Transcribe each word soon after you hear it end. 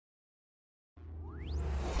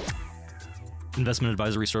Investment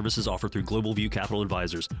advisory services offered through Global View Capital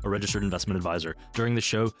Advisors, a registered investment advisor. During the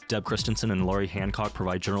show, Deb Christensen and Laurie Hancock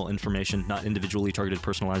provide general information, not individually targeted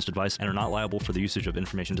personalized advice, and are not liable for the usage of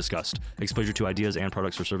information discussed. Exposure to ideas and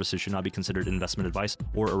products or services should not be considered investment advice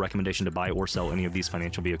or a recommendation to buy or sell any of these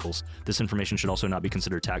financial vehicles. This information should also not be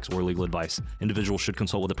considered tax or legal advice. Individuals should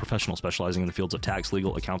consult with a professional specializing in the fields of tax,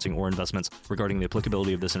 legal, accounting, or investments regarding the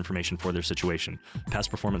applicability of this information for their situation. Past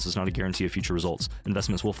performance is not a guarantee of future results.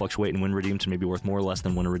 Investments will fluctuate and when redeemed may be worth more or less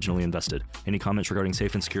than when originally invested. Any comments regarding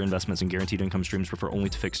safe and secure investments and guaranteed income streams refer only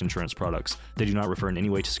to fixed insurance products. They do not refer in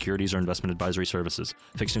any way to securities or investment advisory services.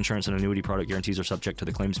 Fixed insurance and annuity product guarantees are subject to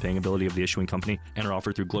the claims paying ability of the issuing company and are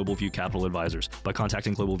offered through Global View Capital Advisors. By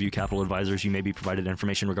contacting Global View Capital Advisors, you may be provided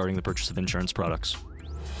information regarding the purchase of insurance products.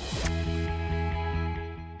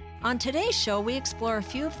 On today's show, we explore a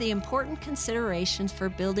few of the important considerations for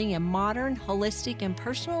building a modern, holistic, and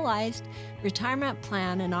personalized retirement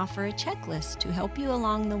plan and offer a checklist to help you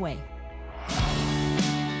along the way.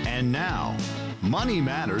 And now, Money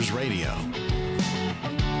Matters Radio.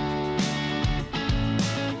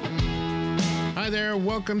 Hi there,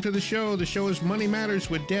 welcome to the show. The show is Money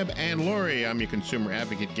Matters with Deb and Laurie. I'm your consumer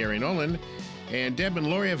advocate, Gary Nolan. And Deb and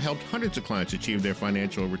Laurie have helped hundreds of clients achieve their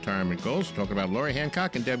financial retirement goals. We'll talk about Laurie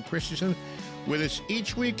Hancock and Deb Christensen with us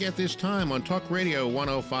each week at this time on Talk Radio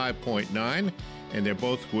 105.9. And they're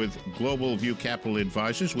both with Global View Capital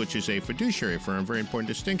Advisors, which is a fiduciary firm, very important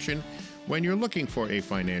distinction when you're looking for a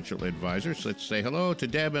financial advisor. So let's say hello to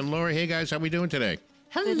Deb and Laurie. Hey guys, how are we doing today?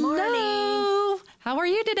 Hello. Good morning. How are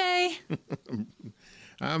you today?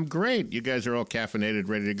 I'm great. You guys are all caffeinated,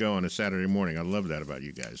 ready to go on a Saturday morning. I love that about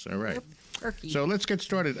you guys. All right. So let's get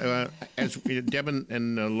started. As Deb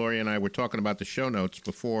and Laurie and I were talking about the show notes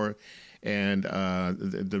before, and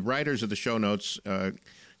the writers of the show notes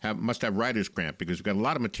must have writer's cramp because we've got a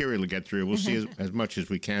lot of material to get through. We'll see as much as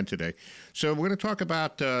we can today. So we're going to talk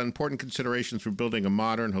about important considerations for building a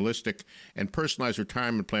modern, holistic, and personalized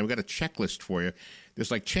retirement plan. We've got a checklist for you. There's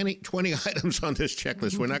like 20 items on this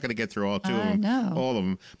checklist. We're not going to get through all of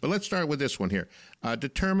them. But let's start with this one here.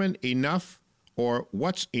 Determine enough or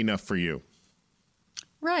what's enough for you.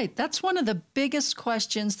 Right. That's one of the biggest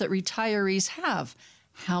questions that retirees have.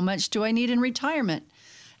 How much do I need in retirement?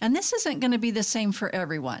 And this isn't going to be the same for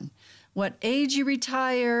everyone. What age you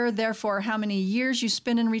retire, therefore how many years you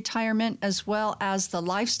spend in retirement, as well as the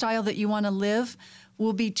lifestyle that you want to live,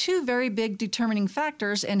 will be two very big determining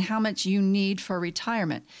factors in how much you need for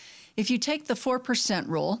retirement. If you take the 4%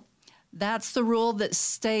 rule, that's the rule that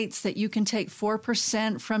states that you can take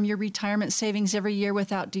 4% from your retirement savings every year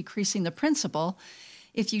without decreasing the principal.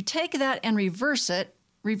 If you take that and reverse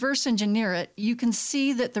engineer it, you can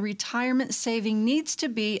see that the retirement saving needs to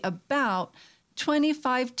be about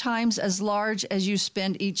 25 times as large as you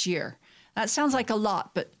spend each year. That sounds like a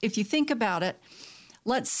lot, but if you think about it,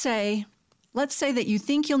 let's say that you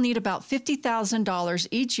think you'll need about $50,000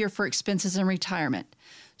 each year for expenses in retirement.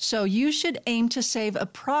 So you should aim to save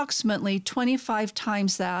approximately 25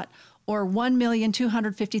 times that, or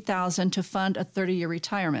 $1,250,000 to fund a 30-year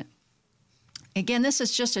retirement. Again, this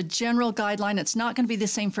is just a general guideline. It's not going to be the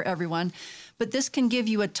same for everyone, but this can give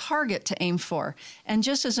you a target to aim for. And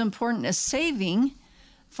just as important as saving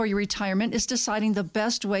for your retirement is deciding the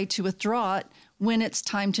best way to withdraw it when it's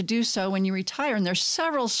time to do so when you retire. And there's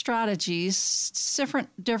several strategies,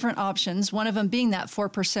 different options, one of them being that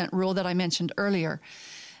 4% rule that I mentioned earlier.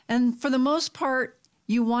 And for the most part,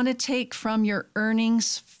 you want to take from your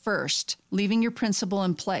earnings first, leaving your principal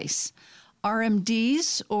in place.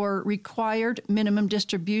 RMDs, or required minimum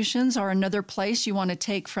distributions, are another place you want to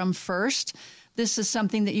take from first. This is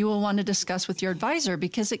something that you will want to discuss with your advisor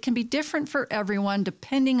because it can be different for everyone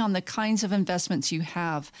depending on the kinds of investments you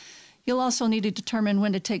have. You'll also need to determine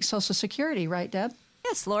when to take Social Security, right, Deb?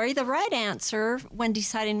 Yes, Laurie, the right answer when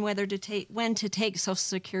deciding when to take Social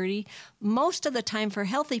Security, most of the time for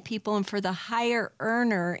healthy people and for the higher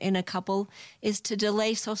earner in a couple, is to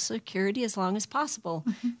delay Social Security as long as possible,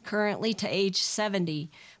 currently to age 70.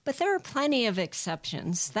 But there are plenty of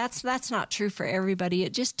exceptions. That's not true for everybody.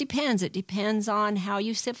 It just depends. It depends on how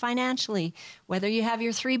you sit financially, whether you have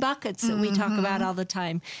your 3 buckets that we talk about all the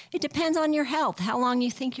time. It depends on your health, how long you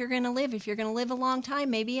think you're going to live. If you're going to live a long time,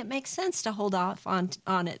 maybe it makes sense to hold off on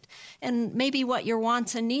it, and maybe what your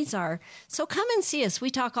wants and needs are. So come and see us. We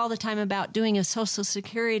talk all the time about doing a Social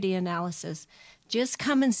Security analysis. Just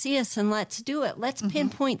come and see us and let's do it. Let's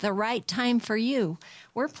pinpoint the right time for you.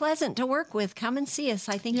 We're pleasant to work with. Come and see us.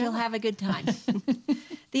 I think you'll have a good time.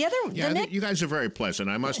 The other, you guys are very pleasant.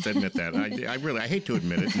 I must admit that. I hate to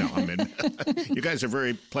admit it. No, you guys are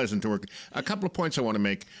very pleasant to work. A couple of points I want to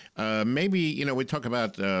make. Maybe, we talk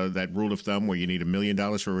about that rule of thumb where you need $1 million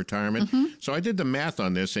for retirement. Mm-hmm. So I did the math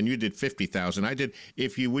on this, and you did $50,000.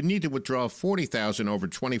 If you would need to withdraw $40,000 over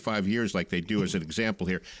 25 years, like they do as an example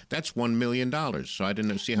here, that's $1 million. So I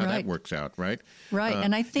didn't see how that works out, right? Right,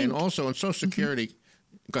 and I think, and also in Social Security.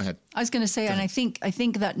 Mm-hmm. Go ahead. I was going to say, and I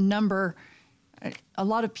think that number. A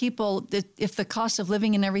lot of people, if the cost of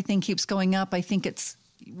living and everything keeps going up, I think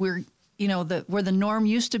where the norm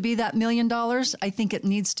used to be that $1 million, I think it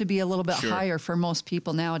needs to be a little bit higher for most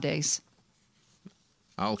people nowadays.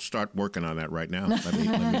 I'll start working on that right now. Let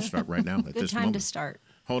me start right now at this moment. Good time to start.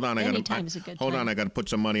 Hold on, I got to put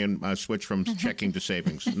some money in. Switch from checking to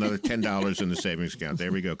savings. Another $10 in the savings account. There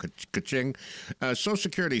we go. Ka-ching. Social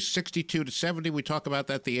Security, 62 to 70. We talk about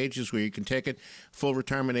that. The ages where you can take it. Full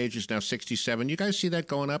retirement age is now 67. You guys see that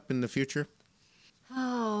going up in the future?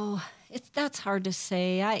 Oh, that's hard to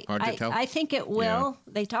say. Hard to tell? I think it will.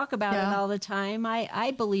 Yeah. They talk about it all the time.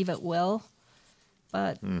 I believe it will.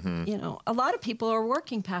 But, a lot of people are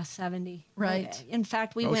working past 70. Right. In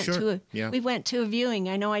fact, we went to a viewing.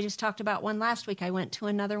 I know I just talked about one last week. I went to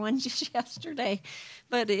another one just yesterday.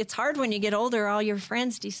 But it's hard when you get older. All your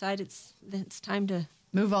friends decide it's time to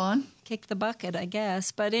move on, kick the bucket, I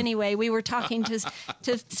guess. But anyway, we were talking to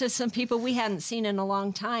some people we hadn't seen in a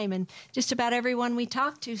long time. And just about everyone we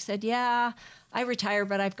talked to said, yeah, I retired,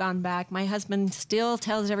 but I've gone back. My husband still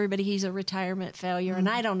tells everybody he's a retirement failure, and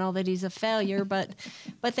I don't know that he's a failure, but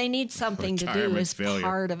they need something to do as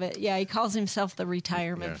part of it. Yeah, he calls himself the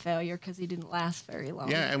retirement failure because he didn't last very long.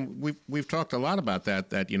 Yeah, and we've talked a lot about that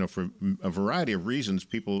for a variety of reasons,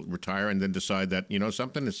 people retire and then decide that,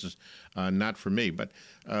 something, this is not for me. But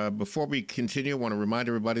before we continue, I want to remind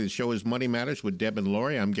everybody the show is Money Matters with Deb and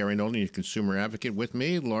Lori. I'm Gary Nolan, your consumer advocate. With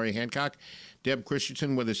me, Lori Hancock. Deb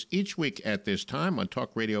Christensen with us each week at this time on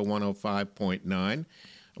Talk Radio 105.9. I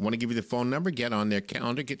want to give you the phone number. Get on their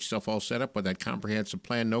calendar. Get yourself all set up with that comprehensive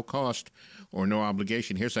plan, no cost or no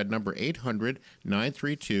obligation. Here's that number,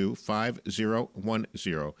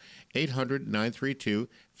 800-932-5010.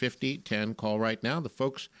 800-932-5010. Call right now. The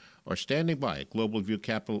folks are standing by at Global View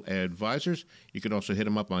Capital Advisors. You can also hit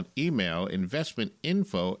them up on email,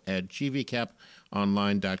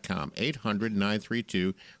 investmentinfo@gvcaponline.com,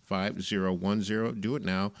 800-932-5010. Do it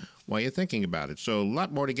now while you're thinking about it. So a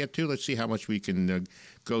lot more to get to. Let's see how much we can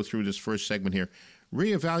go through this first segment here.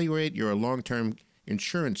 Reevaluate your long-term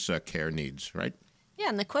insurance care needs, right? Yeah,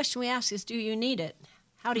 and the question we ask is, do you need it?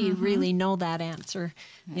 How do you really know that answer?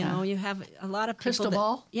 Yeah. You have a lot of people crystal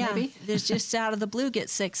ball, maybe? There's just out of the blue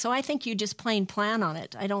get sick. So I think you just plain plan on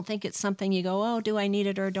it. I don't think it's something you go, oh, do I need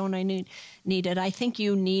it or don't I need it? I think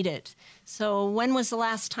you need it. So when was the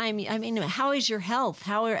last time? How is your health?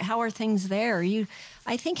 How are things there?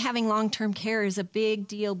 I think having long-term care is a big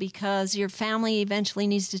deal because your family eventually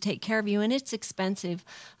needs to take care of you, and it's expensive.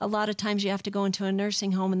 A lot of times you have to go into a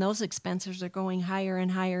nursing home, and those expenses are going higher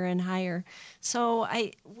and higher and higher. So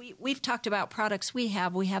we've talked about products we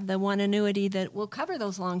have. We have the one annuity that will cover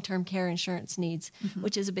those long-term care insurance needs,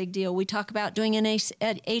 which is a big deal. We talk about doing an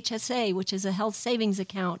HSA, which is a health savings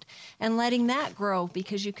account, and letting that grow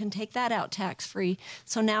because you can take that out tax-free.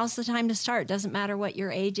 So now's the time to start. Doesn't matter what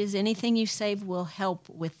your age is. Anything you save will help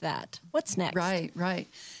with that. What's next? Right.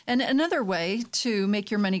 And another way to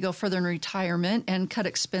make your money go further in retirement and cut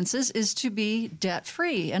expenses is to be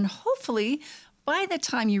debt-free. And hopefully, by the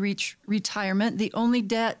time you reach retirement, the only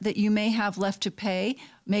debt that you may have left to pay,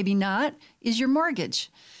 maybe not, is your mortgage.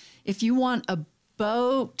 If you want a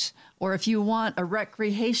boat or if you want a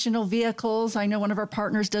recreational vehicles, I know one of our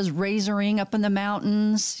partners does razoring up in the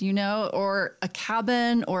mountains, or a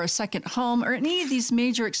cabin or a second home or any of these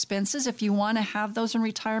major expenses, if you want to have those in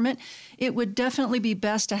retirement, it would definitely be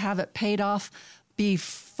best to have it paid off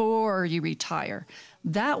before you retire.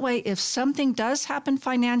 That way, if something does happen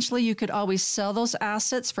financially, you could always sell those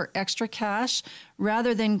assets for extra cash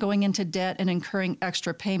rather than going into debt and incurring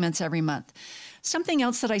extra payments every month. Something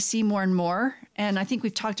else that I see more and more, and I think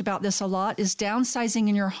we've talked about this a lot, is downsizing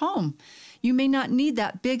in your home. You may not need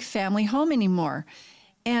that big family home anymore.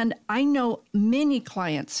 And I know many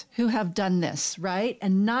clients who have done this, right?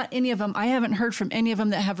 And not any of them, I haven't heard from any of them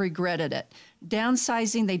that have regretted it.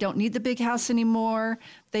 Downsizing, they don't need the big house anymore.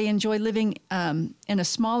 They enjoy living in a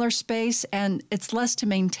smaller space, and it's less to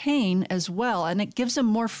maintain as well. And it gives them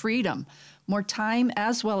more freedom, more time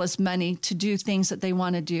as well as money to do things that they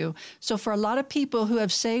want to do. So for a lot of people who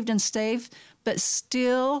have saved and saved, but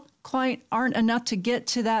still quite aren't enough to get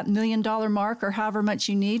to that $1 million mark or however much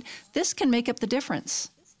you need, this can make up the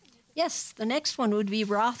difference. Yes, the next one would be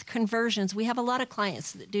Roth conversions. We have a lot of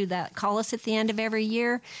clients that do that. Call us at the end of every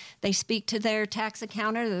year. They speak to their tax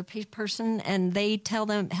accountant, the person, and they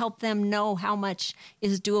help them know how much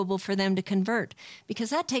is doable for them to convert,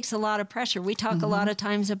 because that takes a lot of pressure. We talk a lot of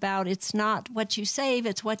times about it's not what you save,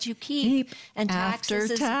 it's what you keep. And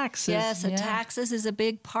taxes. Yes, taxes is a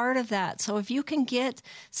big part of that. So if you can get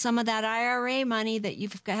some of that IRA money that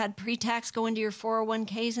you've had pre-tax go into your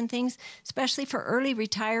 401ks and things, especially for early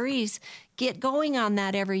retirees, get going on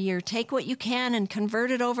that every year. Take what you can and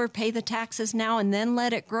convert it over, pay the taxes now, and then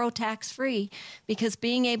let it grow tax-free, because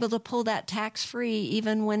being able to pull that tax-free,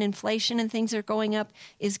 even when inflation and things are going up,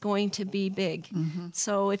 is going to be big.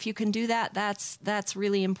 So if you can do that, that's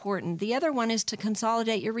really important. The other one is to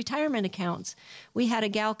consolidate your retirement accounts. We had a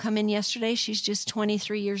gal come in yesterday. She's just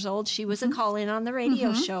 23 years old. She was a call-in on the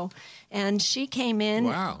radio show, and she came in.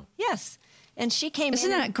 Wow. Yes. And she came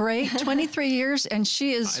Isn't in. that great? 23 years, and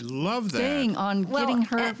she is I love that. staying on getting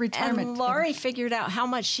her retirement. And Laurie figured out how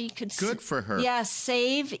much she could Good for her.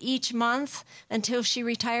 save each month until she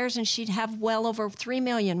retires, and she'd have well over $3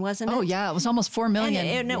 million, wasn't it? Oh, yeah, it was almost $4 million.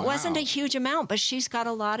 And it wasn't a huge amount, but she's got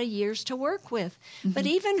a lot of years to work with. But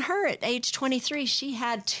even her at age 23, she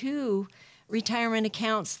had 2 retirement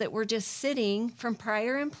accounts that were just sitting from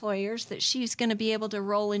prior employers that she's going to be able to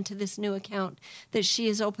roll into this new account that she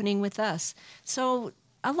is opening with us. So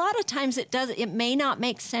a lot of times it may not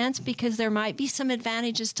make sense, because there might be some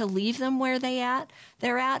advantages to leave them where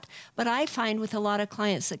they're at. But I find with a lot of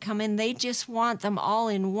clients that come in, they just want them all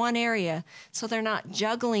in one area, so they're not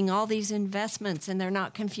juggling all these investments and they're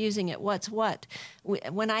not confusing it what's what.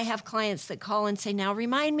 When I have clients that call and say, now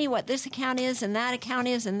remind me what this account is and that account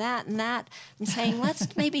is and that, I'm saying,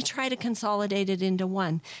 let's maybe try to consolidate it into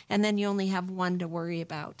one, and then you only have one to worry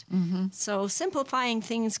about. So simplifying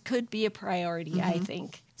things could be a priority, I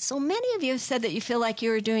think. So many of you have said that you feel like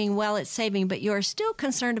you are doing well at saving, but you are still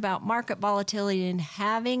concerned about market volatility and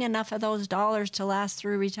having enough of those dollars to last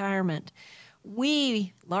through retirement.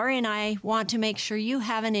 We, Laurie and I, want to make sure you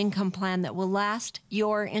have an income plan that will last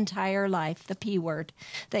your entire life, the P word,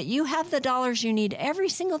 that you have the dollars you need every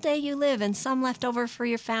single day you live, and some left over for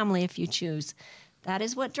your family if you choose. That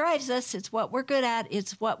is what drives us. It's what we're good at.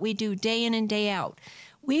 It's what we do day in and day out.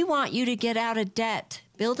 We want you to get out of debt,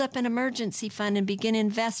 build up an emergency fund, and begin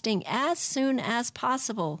investing as soon as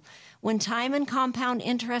possible. When time and compound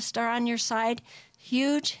interest are on your side,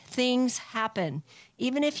 huge things happen.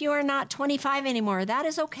 Even if you are not 25 anymore, that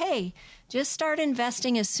is okay. Just start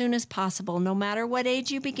investing as soon as possible. No matter what age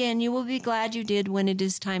you begin, you will be glad you did when it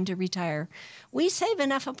is time to retire. We save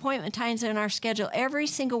enough appointment times in our schedule every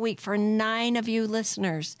single week for 9 of you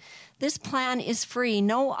listeners. This plan is free,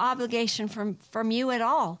 no obligation from you at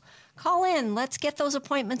all. Call in. Let's get those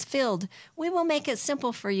appointments filled. We will make it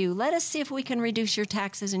simple for you. Let us see if we can reduce your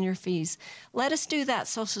taxes and your fees. Let us do that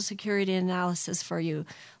Social Security analysis for you.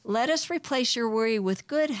 Let us replace your worry with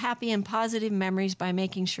good, happy, and positive memories by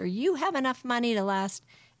making sure you have enough money to last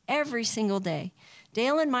every single day.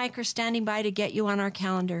 Dale and Mike are standing by to get you on our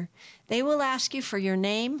calendar. They will ask you for your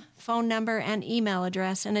name, phone number, and email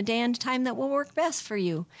address, and a day and time that will work best for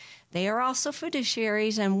you. They are also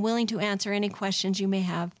fiduciaries and willing to answer any questions you may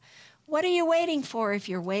have. What are you waiting for? If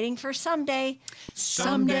you're waiting for someday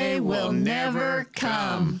will never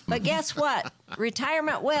come. But guess what?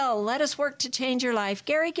 Retirement will. Let us work to change your life.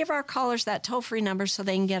 Gary, give our callers that toll-free number so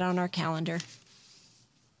they can get on our calendar.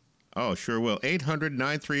 Oh, sure will.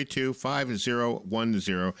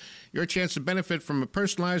 800-932-5010. Your chance to benefit from a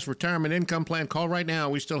personalized retirement income plan. Call right now.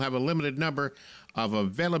 We still have a limited number of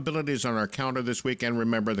availabilities on our calendar this week. And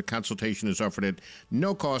remember, the consultation is offered at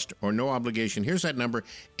no cost or no obligation. Here's that number,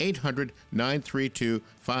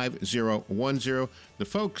 800-932-5010. The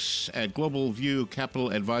folks at Global View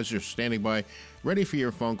Capital Advisors standing by, ready for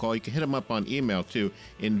your phone call. You can hit them up on email to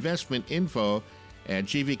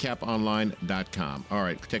investmentinfo@gvcaponline.com. All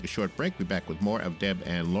right, take a short break. Be back with more of Deb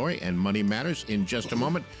and Laurie and Money Matters in just a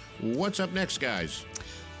moment. What's up next, guys?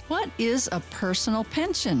 What is a personal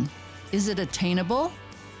pension? Is it attainable?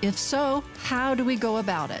 If so, how do we go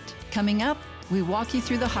about it? Coming up, we walk you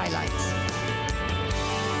through the highlights.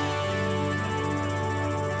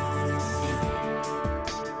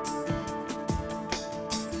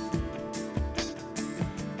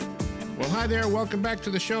 Well, hi there. Welcome back to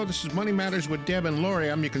the show. This is Money Matters with Deb and Laurie.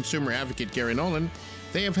 I'm your consumer advocate, Gary Nolan.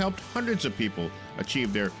 They have helped hundreds of people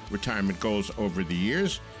achieve their retirement goals over the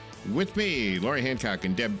years. With me, Laurie Hancock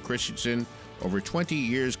and Deb Christensen, over 20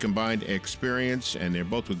 years combined experience, and they're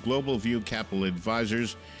both with Global View Capital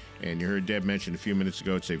Advisors. And you heard Deb mention a few minutes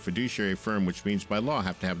ago, it's a fiduciary firm, which means by law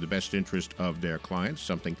have to have the best interest of their clients,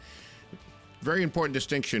 something Very important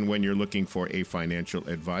distinction when you're looking for a financial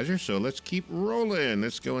advisor. So let's keep rolling.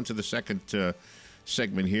 Let's go into the second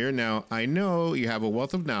segment here. Now, I know you have a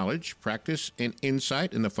wealth of knowledge, practice, and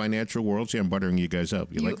insight in the financial world. See, I'm buttering you guys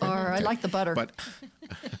up. You like that? are. Okay. I like the butter. But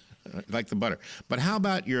I like the butter. But how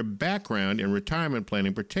about your background in retirement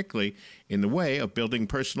planning, particularly in the way of building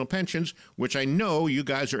personal pensions, which I know you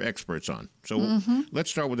guys are experts on. So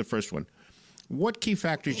let's start with the first one. What key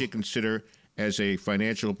factors do you consider as a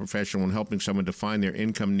financial professional in helping someone define their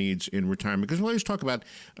income needs in retirement? Because we always talk about,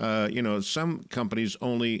 some companies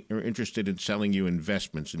only are interested in selling you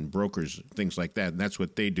investments and brokers, things like that, and that's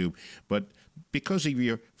what they do. But because of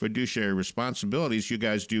your fiduciary responsibilities, you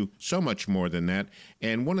guys do so much more than that.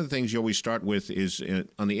 And one of the things you always start with is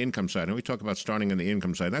on the income side. And we talk about starting on the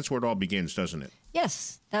income side. That's where it all begins, doesn't it?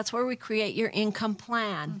 Yes, that's where we create your income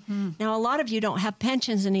plan. Now, a lot of you don't have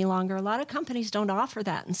pensions any longer. A lot of companies don't offer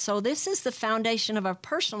that. And so this is the foundation of a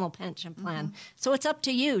personal pension plan. So it's up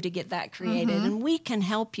to you to get that created. And we can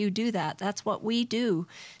help you do that. That's what we do.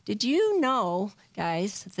 Did you know,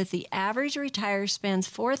 guys, that the average retirer spends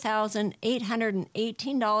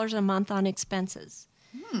 $4,818 a month on expenses?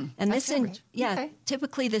 And this,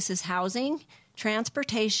 typically this is housing,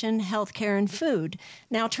 transportation, healthcare, and food.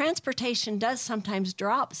 Now, transportation does sometimes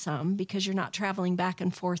drop some because you're not traveling back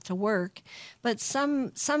and forth to work. But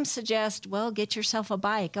some suggest, well, get yourself a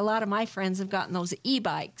bike. A lot of my friends have gotten those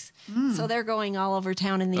e-bikes. So they're going all over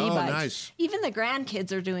town in the e-bikes. Nice. Even the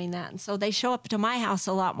grandkids are doing that. And so they show up to my house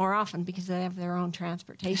a lot more often because they have their own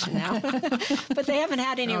transportation now. But they haven't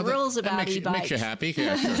had any rules about e-bikes. Makes you happy?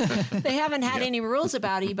 Yeah, sure. They haven't had any rules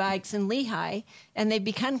about e-bikes in Lehigh, and they've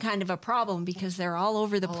become kind of a problem because they're all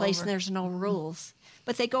over the place and there's no rules.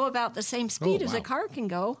 But they go about the same speed as a car can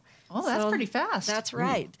go. Oh, that's pretty fast. That's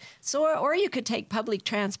right. So, or you could take public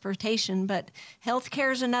transportation, but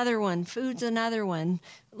healthcare is another one. Food's another one.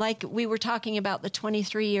 Like we were talking about the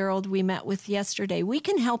 23-year-old we met with yesterday. We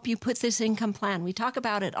can help you put this income plan. We talk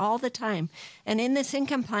about it all the time. And in this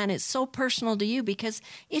income plan, it's so personal to you because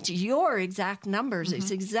it's your exact numbers.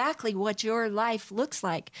 It's exactly what your life looks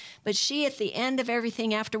like. But she, at the end of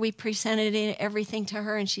everything, after we presented everything to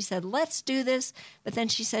her, and she said, let's do this. But then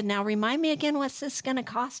she said, now remind me again, what's this going to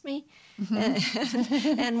cost me?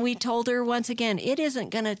 And we told her once again, it isn't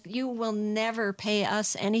going to, you will never pay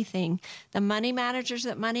us anything. The money managers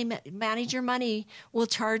that manage your money will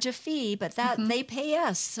charge a fee, but that they pay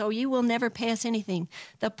us. So you will never pay us anything.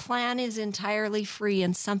 The plan is entirely free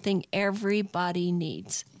and something everybody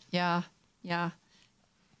needs. Yeah.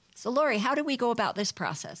 So Lori, how do we go about this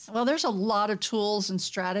process? Well, there's a lot of tools and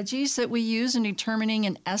strategies that we use in determining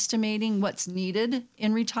and estimating what's needed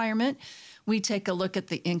in retirement. We take a look at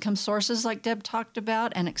the income sources like Deb talked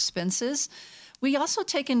about and expenses. We also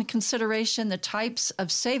take into consideration the types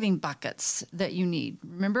of saving buckets that you need.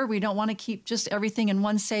 Remember, we don't want to keep just everything in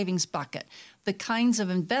one savings bucket. The kinds of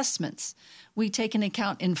investments. We take into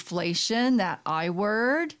account inflation, that I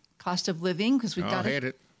word, cost of living, because we've got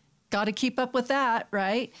to keep up with that,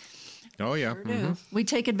 right? Oh, yeah. Sure We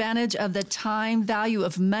take advantage of the time value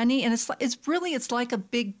of money, and it's like a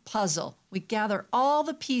big puzzle. We gather all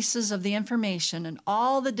the pieces of the information and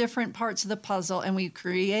all the different parts of the puzzle, and we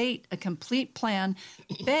create a complete plan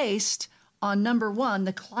based on, number one,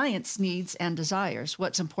 the client's needs and desires,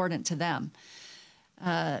 what's important to them.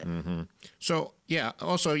 So, yeah,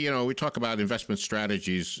 also, we talk about investment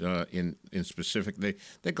strategies in specific.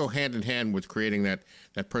 They go hand in hand with creating that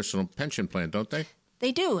personal pension plan, don't they?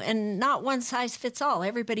 They do, and not one size fits all.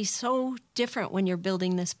 Everybody's so different when you're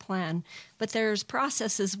building this plan. But there's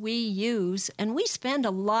processes we use, and we spend a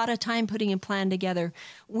lot of time putting a plan together.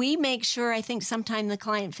 We make sure, I think sometimes the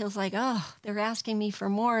client feels like, oh, they're asking me for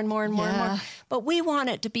more and more and more and more. But we want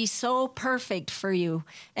it to be so perfect for you.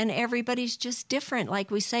 And everybody's just different. Like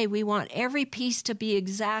we say, we want every piece to be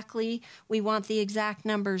we want the exact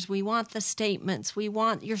numbers. We want the statements. We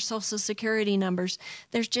want your Social Security numbers.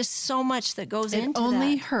 There's just so much that goes into that. It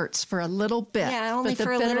only hurts for a little bit. Yeah, only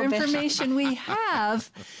for a little bit. But the better information we have,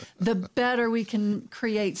 the better we can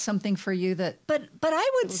create something for you that. But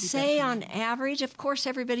I would say on average, of course,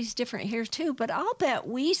 everybody's different here too, but I'll bet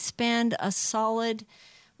we spend a solid,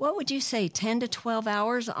 what would you say, 10 to 12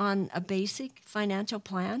 hours on a basic financial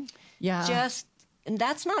plan? Yeah. And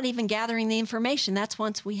that's not even gathering the information. That's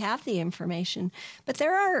once we have the information. But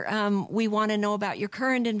there are, we want to know about your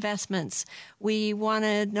current investments. We want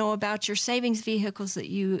to know about your savings vehicles that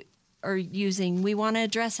you are using. We want to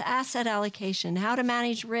address asset allocation, how to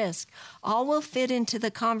manage risk. All will fit into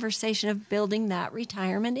the conversation of building that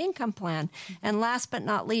retirement income plan. And last but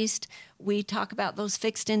not least, we talk about those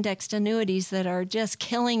fixed indexed annuities that are just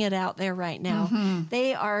killing it out there right now.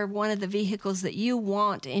 They are one of the vehicles that you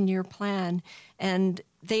want in your plan, and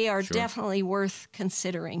they are definitely worth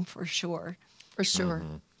considering for sure. For sure.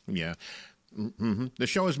 Yeah. The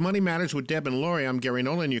show is Money Matters with Deb and Lori. I'm Gary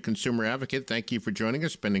Nolan, your consumer advocate. Thank you for joining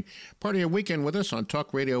us, spending part of your weekend with us on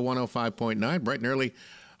Talk Radio 105.9, bright and early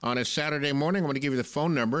on a Saturday morning. I'm going to give you the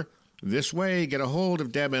phone number. This way, get a hold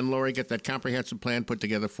of Deb and Lori, get that comprehensive plan put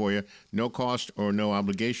together for you. No cost or no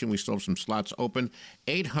obligation. We still have some slots open.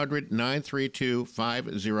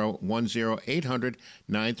 800-932-5010,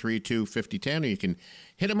 800-932-5010. Or you can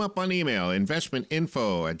hit them up on email,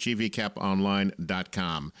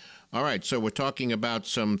 investmentinfo@gvcaponline.com. All right, so we're talking about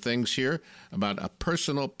some things here about a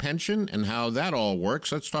personal pension and how that all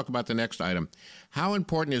works. Let's talk about the next item. How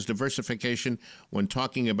important is diversification when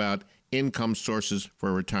talking about income sources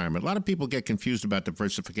for retirement? A lot of people get confused about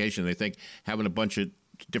diversification. They think having a bunch of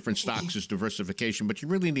different stocks is diversification, but you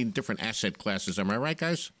really need different asset classes. Am I right,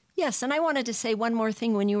 guys? Yes, and I wanted to say one more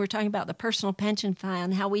thing when you were talking about the personal pension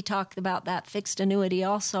plan, how we talked about that fixed annuity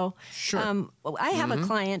also. Sure. I have a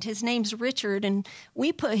client, his name's Richard, and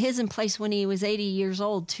we put his in place when he was 80 years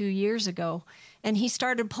old 2 years ago. And he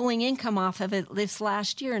started pulling income off of it this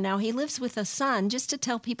last year. Now he lives with a son. Just to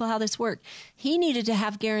tell people how this worked, he needed to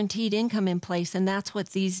have guaranteed income in place, and that's what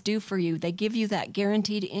these do for you. They give you that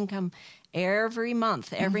guaranteed income every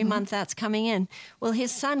month. Every month that's coming in. Well,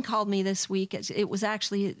 his son called me this week. It was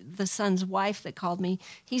actually the son's wife that called me.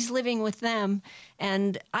 He's living with them.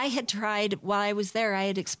 And I had tried, while I was there, I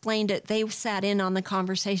had explained it. They sat in on the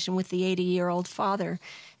conversation with the 80-year-old father.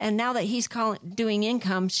 And now that he's doing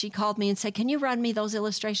income, she called me and said, can you run me those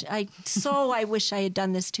illustrations? I wish I had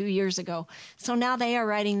done this 2 years ago. So now they are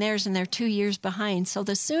writing theirs, and they're 2 years behind. So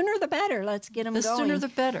the sooner the better. Let's get them going. The sooner the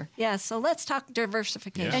better. Yeah, so let's talk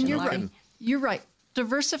diversification. Yes, And you're right. You're right.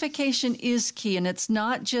 Diversification is key, and it's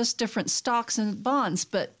not just different stocks and bonds,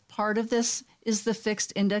 but part of this is the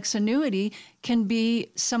fixed index annuity can be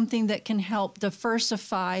something that can help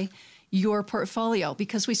diversify your portfolio,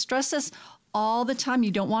 because we stress this all the time. You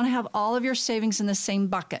don't want to have all of your savings in the same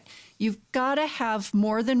bucket. You've got to have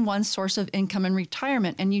more than one source of income in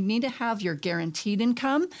retirement, and you need to have your guaranteed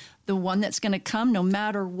income, the one that's going to come no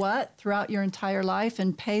matter what throughout your entire life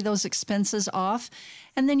and pay those expenses off.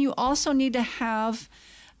 And then you also need to have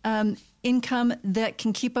income that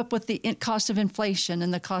can keep up with the cost of inflation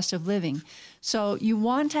and the cost of living. So you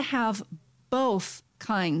want to have both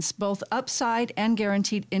kinds, both upside and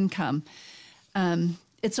guaranteed income.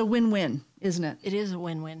 It's a win-win, isn't it? It is a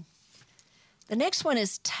win-win. The next one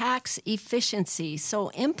is tax efficiency.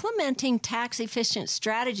 So implementing tax-efficient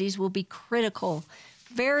strategies will be critical,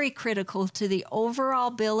 very critical to the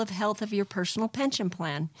overall bill of health of your personal pension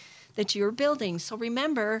plan that you're building. So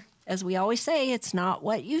remember, as we always say, it's not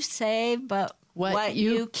what you save, but what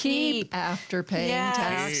you keep after paying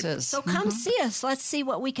taxes. So come see us. Let's see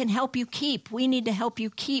what we can help you keep. We need to help you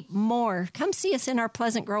keep more. Come see us in our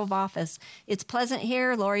Pleasant Grove office. It's pleasant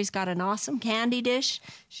here. Lori's got an awesome candy dish.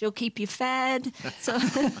 She'll keep you fed. So,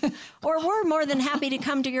 or we're more than happy to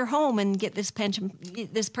come to your home and get this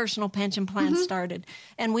personal pension plan started.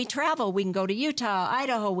 And we travel. We can go to Utah,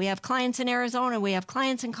 Idaho. We have clients in Arizona. We have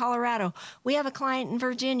clients in Colorado. We have a client in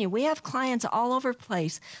Virginia. We have clients all over the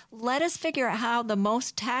place. Let us figure out how the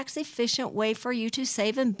most tax-efficient way for you to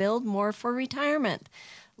save and build more for retirement.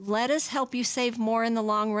 Let us help you save more in the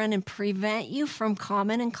long run and prevent you from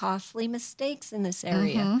common and costly mistakes in this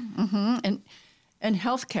area. And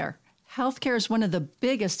healthcare. Healthcare is one of the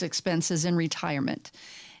biggest expenses in retirement.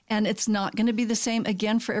 And it's not going to be the same,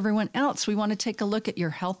 again, for everyone else. We want to take a look at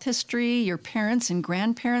your health history, your parents and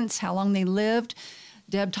grandparents, how long they lived.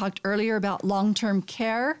 Deb talked earlier about long-term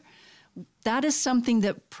care. That is something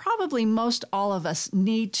that probably most all of us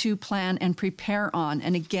need to plan and prepare on.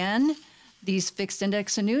 And again, these fixed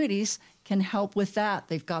index annuities can help with that.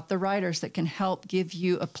 They've got the riders that can help give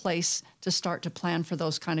you a place to start to plan for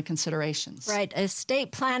those kind of considerations. Right.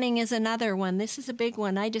 Estate planning is another one. This is a big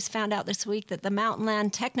one. I just found out this week that the Mountain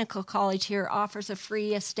Land Technical College here offers a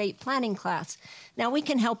free estate planning class. Now, we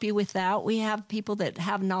can help you with that. We have people that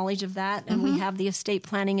have knowledge of that, and we have the estate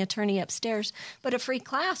planning attorney upstairs. But a free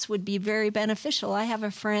class would be very beneficial. I have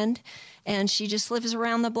a friend, and she just lives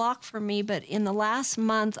around the block from me, but in the last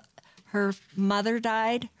month, Her mother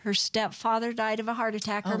died. Her stepfather died of a heart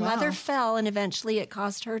attack. Her mother fell, and eventually it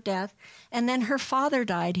caused her death. And then her father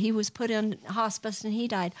died. He was put in hospice, and he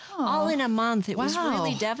died. All in a month. It was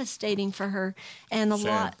really devastating for her. And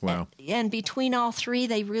and between all three,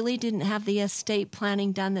 they really didn't have the estate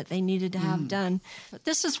planning done that they needed to have done. But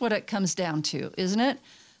this is what it comes down to, isn't it?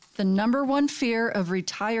 The number one fear of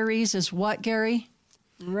retirees is what, Gary?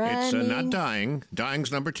 It's not dying.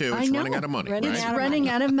 Dying's number two. It's running out of money. Running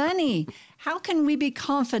out of money. How can we be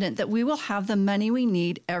confident that we will have the money we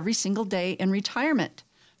need every single day in retirement?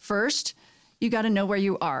 First, you got to know where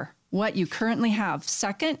you are, what you currently have.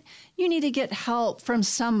 Second, you need to get help from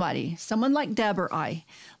somebody, someone like Deb or I.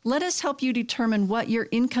 Let us help you determine what your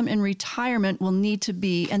income in retirement will need to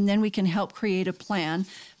be, and then we can help create a plan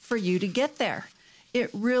for you to get there.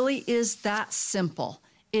 It really is that simple.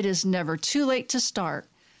 It is never too late to start.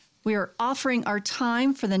 We are offering our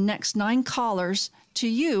time for the next 9 callers to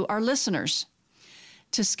you, our listeners.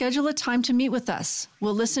 To schedule a time to meet with us,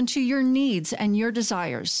 we'll listen to your needs and your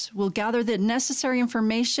desires. We'll gather the necessary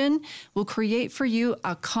information. We'll create for you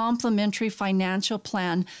a complimentary financial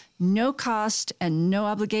plan, no cost and no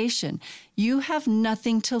obligation. You have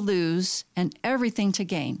nothing to lose and everything to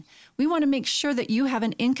gain. We want to make sure that you have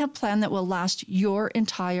an income plan that will last your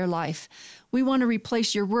entire life. We want to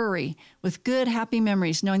replace your worry with good, happy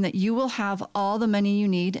memories, knowing that you will have all the money you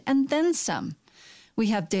need and then some. We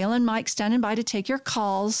have Dale and Mike standing by to take your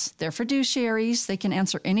calls. They're fiduciaries. They can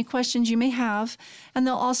answer any questions you may have, and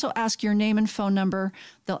they'll also ask your name and phone number.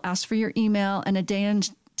 They'll ask for your email and a day and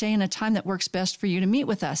a time that works best for you to meet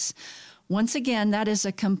with us. Once again, that is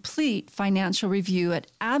a complete financial review at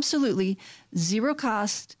absolutely zero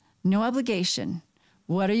cost, no obligation.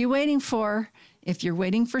 What are you waiting for? If you're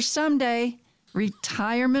waiting for someday,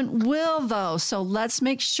 retirement will, though. So let's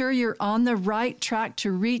make sure you're on the right track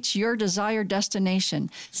to reach your desired destination.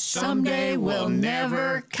 Someday will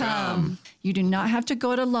never come. You do not have to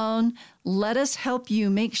go it alone. Let us help you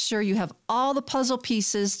make sure you have all the puzzle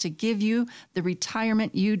pieces to give you the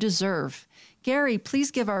retirement you deserve. Gary, please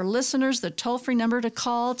give our listeners the toll-free number to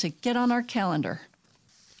call to get on our calendar.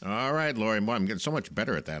 All right, Lori. Boy, I'm getting so much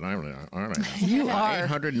better at that, aren't I? You are.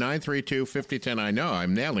 800-932-5010. I know.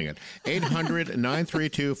 I'm nailing it.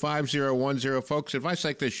 800-932-5010. Folks, advice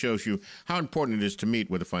like this shows you how important it is to meet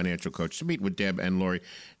with a financial coach, to meet with Deb and Lori.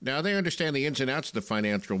 Now, they understand the ins and outs of the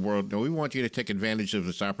financial world. Now, we want you to take advantage of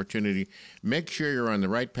this opportunity. Make sure you're on the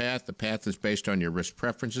right path. The path is based on your risk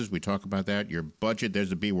preferences. We talk about that. Your budget, there's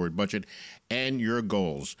the B word, budget, and your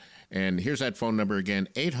goals. And here's that phone number again,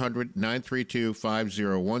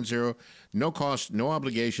 800-932-5010. No cost, no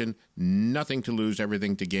obligation, nothing to lose,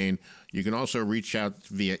 everything to gain. You can also reach out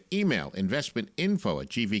via email,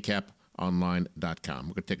 investmentinfo@gvcaponline.com.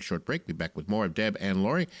 We're going to take a short break. Be back with more of Deb and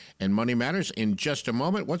Lori and Money Matters in just a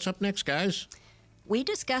moment. What's up next, guys? We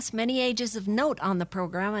discuss many ages of note on the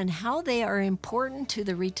program and how they are important to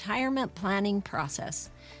the retirement planning process.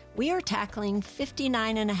 We are tackling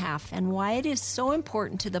 59 and a half and why it is so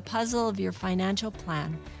important to the puzzle of your financial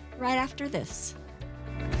plan right after this.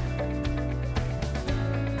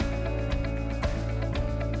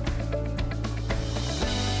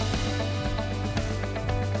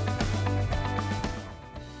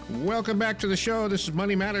 Welcome back to the show. This is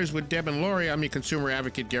Money Matters with Deb and Lori. I'm your consumer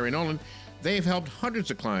advocate, Gary Nolan. They've helped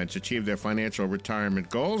hundreds of clients achieve their financial retirement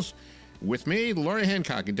goals. With me, Lori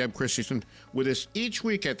Hancock and Deb Christensen, with us each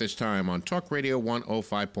week at this time on Talk Radio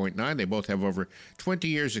 105.9. They both have over 20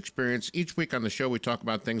 years' experience. Each week on the show, we talk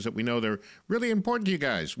about things that we know they're really important to you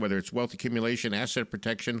guys, whether it's wealth accumulation, asset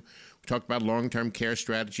protection. We talked about long-term care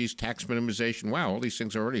strategies, tax minimization. Wow, all these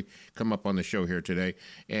things already come up on the show here today.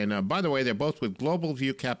 And by the way, they're both with Global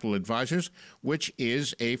View Capital Advisors, which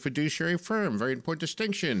is a fiduciary firm. Very important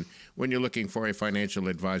distinction when you're looking for a financial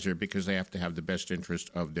advisor because they have to have the best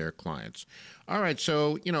interest of their clients. All right,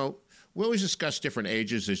 so, we always discuss different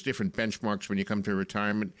ages. There's different benchmarks when you come to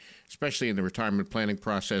retirement, especially in the retirement planning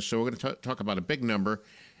process. So we're going to talk about a big number,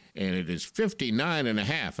 and it is 59 and a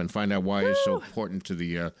half, and find out why it's so important to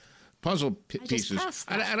the puzzle pieces.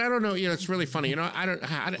 And I don't know, it's really funny. I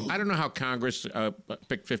don't know how Congress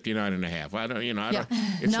picked 59 and a half. I don't,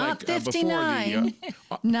 it's not like 59,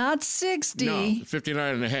 before the not 60. No,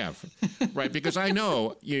 59 and a half. Right, because I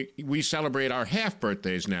know we celebrate our half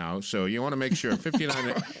birthdays now, so you want to make sure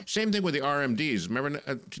 59. Same thing with the RMDs. Remember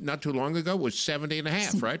not too long ago was 70 and a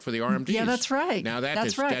half, right, for the RMDs. Yeah, that's right. Now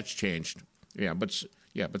that's changed. Yeah,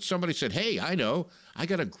 but somebody said, "Hey, I know. I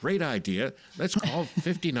got a great idea. Let's call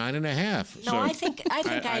 59 and a half." No, so, I think I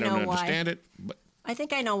know why. I don't understand it. But I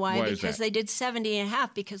think I know why because they did 70 and a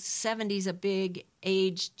half because 70 is a big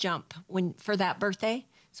age jump for that birthday.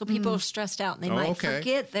 So people are stressed out and they might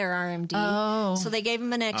forget their RMD. Oh. So they gave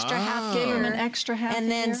them an extra half year. Gave them an extra half and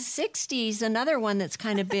year. then 60 is another one that's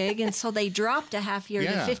kind of big. And so they dropped a half year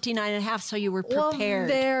to 59 and a half so you were prepared.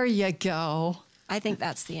 Well, there you go. I think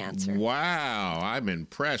that's the answer. Wow, I'm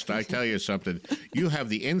impressed. I tell you something. You have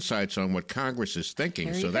the insights on what Congress is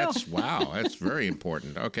thinking. So that's very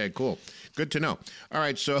important. Okay, cool. Good to know. All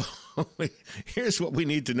right, so here's what we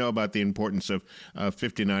need to know about the importance of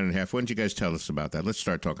 59 and a half. Why don't you guys tell us about that? Let's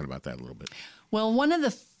start talking about that a little bit. Well, one of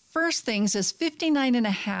the first things is 59 and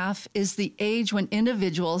a half is the age when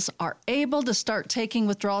individuals are able to start taking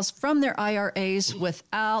withdrawals from their IRAs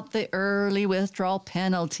without the early withdrawal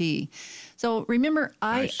penalty. So remember,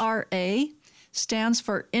 nice. IRA stands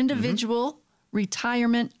for Individual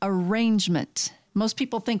Retirement Arrangement. Most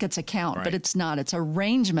people think it's account, but it's not. It's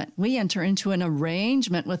arrangement. We enter into an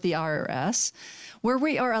arrangement with the IRS where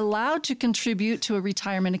we are allowed to contribute to a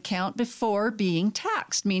retirement account before being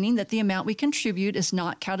taxed, meaning that the amount we contribute is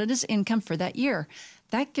not counted as income for that year.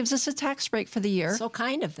 That gives us a tax break for the year. So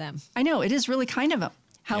kind of them. I know, it is really kind of them.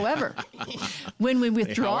 However, when we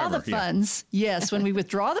withdraw the funds, when we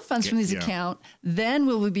withdraw the funds from these accounts, then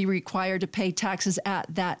we will be required to pay taxes at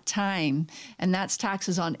that time. And that's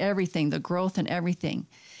taxes on everything, the growth and everything.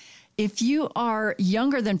 If you are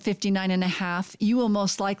younger than 59 and a half, you will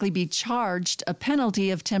most likely be charged a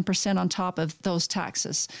penalty of 10% on top of those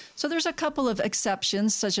taxes. So there's a couple of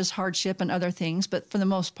exceptions, such as hardship and other things, but for the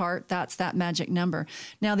most part, that's that magic number.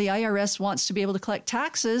 Now, the IRS wants to be able to collect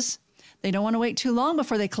taxes. They don't want to wait too long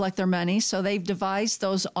before they collect their money, so they've devised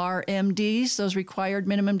those RMDs, those required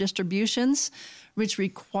minimum distributions, which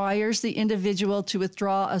requires the individual to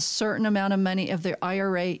withdraw a certain amount of money of their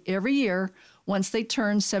IRA every year once they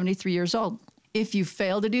turn 73 years old. If you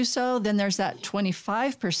fail to do so, then there's that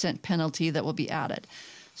 25% penalty that will be added.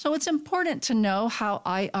 So it's important to know how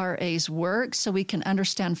IRAs work so we can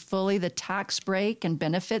understand fully the tax break and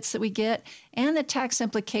benefits that we get and the tax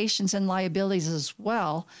implications and liabilities as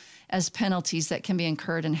well as penalties that can be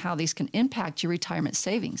incurred and how these can impact your retirement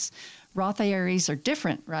savings. Roth IRAs are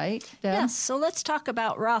different, right, Deb? Yes, so let's talk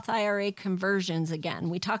about Roth IRA conversions again.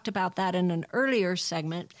 We talked about that in an earlier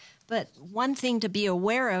segment, but one thing to be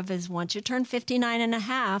aware of is once you turn 59 and a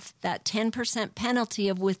half, that 10% penalty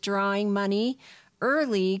of withdrawing money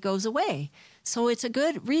early goes away. So it's a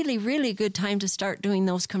good, really, really good time to start doing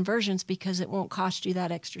those conversions because it won't cost you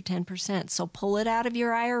that extra 10%. So pull it out of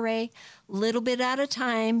your IRA, little bit at a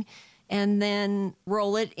time, and then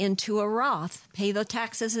roll it into a Roth. Pay the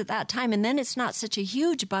taxes at that time. And then it's not such a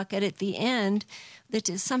huge bucket at the end that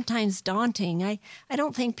is sometimes daunting. I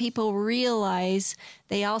don't think people realize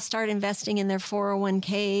they all start investing in their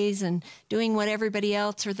 401ks and doing what everybody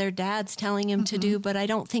else or their dad's telling them to do, but I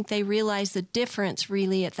don't think they realize the difference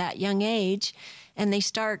really at that young age. And they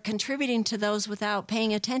start contributing to those without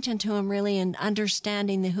paying attention to them really and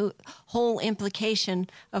understanding the whole implication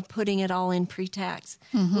of putting it all in pre-tax,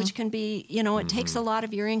 which can be, it takes a lot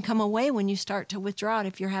of your income away when you start to withdraw it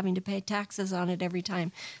if you're having to pay taxes on it every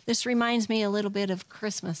time. This reminds me a little bit of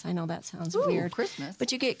Christmas. I know that sounds weird. Christmas.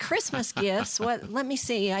 But you get Christmas gifts. Let me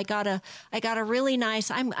see. I got a really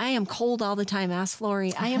nice, I am cold all the time. Ask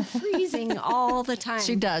Lori. I am freezing all the time.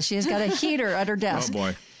 She does. She has got a heater at her desk. Oh,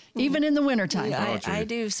 boy. Even in the wintertime. Yeah, I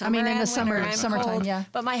do. In the summertime, cold. yeah.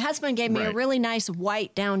 But my husband gave me a really nice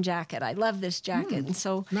white down jacket. I love this jacket. And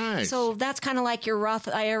so that's kind of like your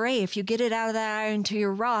Roth IRA. If you get it out of that into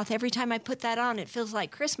your Roth, every time I put that on, it feels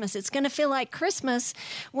like Christmas. It's going to feel like Christmas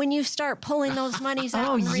when you start pulling those monies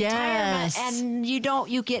out in retirement. And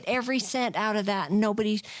you get every cent out of that. And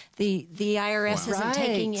the IRS isn't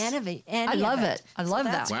taking any of it. I love it. I love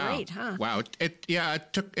that. That's great, huh? Wow.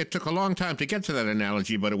 It took a long time to get to that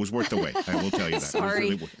analogy, but it was worth the wait. I will tell you that. Sorry.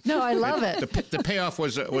 It was really no, I love it. The payoff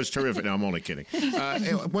was terrific. No, I'm only kidding.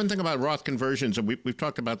 One thing about Roth conversions, and we've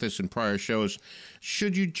talked about this in prior shows,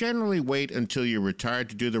 should you generally wait until you're retired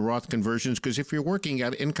to do the Roth conversions? Because if you're working, you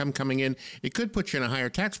got income coming in, it could put you in a higher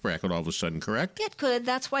tax bracket all of a sudden, correct? It could.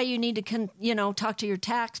 That's why you need to, talk to your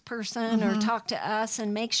tax person or talk to us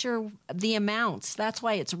and make sure the amounts. That's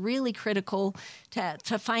why it's really critical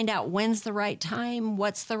to find out when's the right time,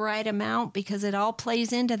 what's the right amount, because it all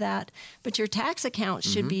plays into that. But your tax account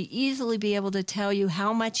should easily be able to tell you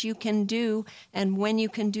how much you can do and when you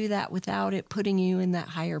can do that without it putting you in that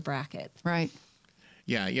higher bracket. Right.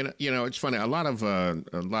 Yeah, it's funny. A lot of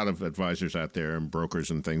advisors out there and brokers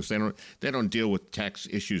and things, they don't deal with tax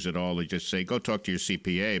issues at all. They just say go talk to your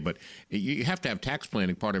CPA. But you have to have tax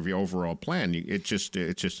planning part of your overall plan. It's just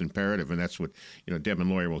imperative, and that's what Deb and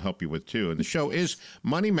Lori will help you with too. And the show is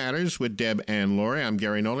Money Matters with Deb and Lori. I'm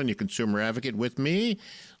Gary Nolan, your consumer advocate. With me,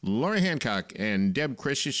 Laurie Hancock and Deb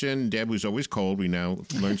Christensen. Deb, who's always cold. We now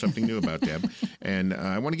learned something new about Deb. And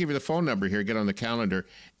I want to give you the phone number here. Get on the calendar.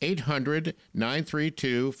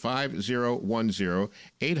 800-932-5010.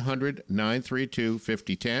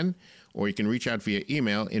 800-932-5010. Or you can reach out via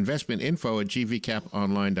email,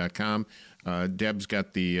 investmentinfo@gvcaponline.com. Deb's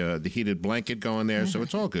got the heated blanket going there, so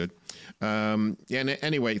it's all good. And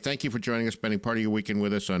anyway, thank you for joining us, spending part of your weekend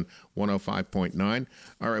with us on 105.9.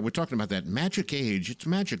 All right, we're talking about that magic age. It's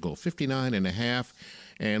magical, 59 and a half.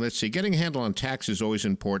 And let's see, getting a handle on tax is always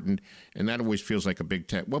important, and that always feels like a big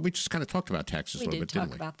tax. Well, we just kind of talked about taxes a little bit, didn't we?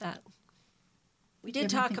 We did talk about that. We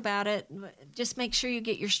did talk about it. Just make sure you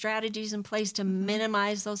get your strategies in place to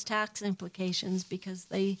minimize those tax implications, because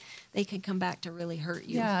they can come back to really hurt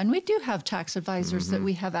you. Yeah, and we do have tax advisors that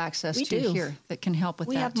we have access to here that can help with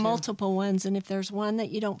that. We have multiple ones, and if there's one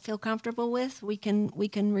that you don't feel comfortable with, we can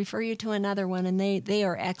refer you to another one, and they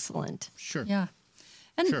are excellent. Sure. Yeah.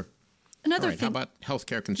 And sure. Another thing. How about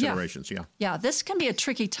healthcare considerations? Yeah, this can be a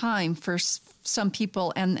tricky time for some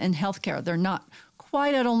people and healthcare. They're not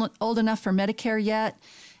quite old enough for Medicare yet,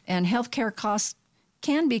 and healthcare costs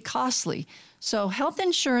can be costly. So health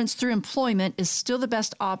insurance through employment is still the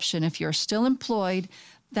best option. If you're still employed,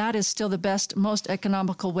 that is still the best, most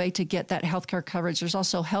economical way to get that healthcare coverage. There's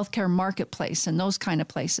also healthcare marketplace and those kind of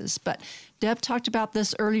places. But Deb talked about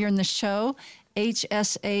this earlier in the show.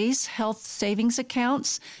 HSAs, health savings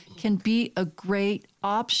accounts, can be a great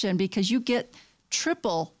option because you get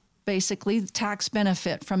triple, basically, the tax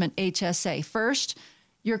benefit from an HSA. First,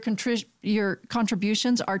 your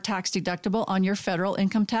contributions are tax deductible on your federal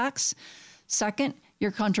income tax. Second,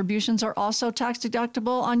 your contributions are also tax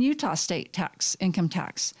deductible on Utah state income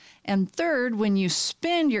tax. And third, when you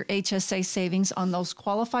spend your HSA savings on those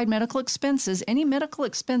qualified medical expenses, any medical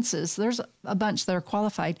expenses, there's a bunch that are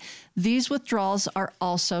qualified, these withdrawals are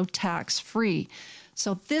also tax-free.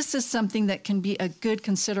 So this is something that can be a good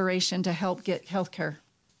consideration to help get healthcare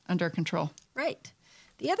under control. Right.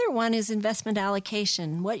 The other one is investment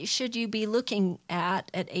allocation. What should you be looking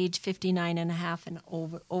at age 59 and a half and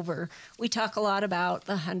over? We talk a lot about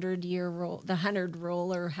the 100-year rule, the 100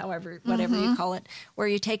 rule, or whatever you call it, where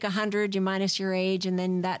you take 100, you minus your age, and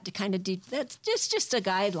then that kind of that's just a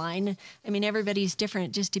guideline. I mean, everybody's different.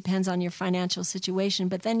 It just depends on your financial situation.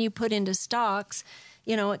 But then you put into stocks.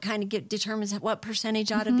 You know, it kind of determines what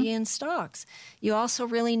percentage ought to be in stocks. You also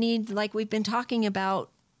really need, like we've been talking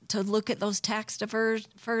about, to look at those tax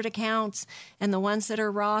deferred accounts and the ones that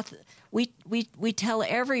are Roth. We tell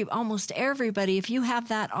almost everybody, if you have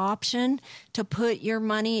that option to put your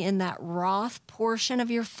money in that Roth portion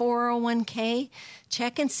of your 401k,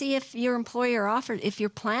 check and see if your employer if your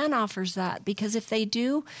plan offers that. Because if they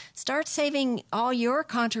do, start saving all your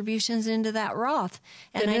contributions into that Roth.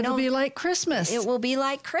 And it'll be like Christmas. It will be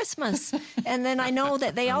like Christmas. And then I know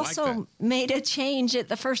that they also made a change at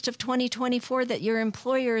the 1st of 2024 that your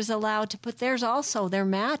employer is allowed to put their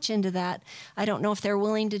match into that. I don't know if they're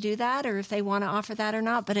willing to do that or if they want to offer that or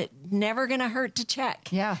not, but it's never going to hurt to check.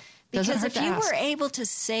 Yeah. Because if you were able to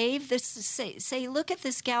save this, say, look at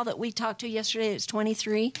this gal that we talked to yesterday that's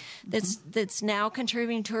 23, that's now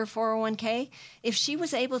contributing to her 401k. If she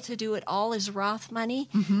was able to do it all as Roth money,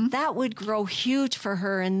 that would grow huge for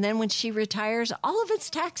her. And then when she retires, all of it's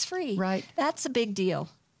tax-free. Right. That's a big deal.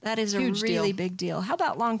 That is huge, a really big deal. How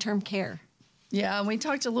about long-term care? Yeah, and we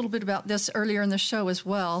talked a little bit about this earlier in the show as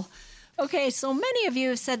well. Okay, so many of you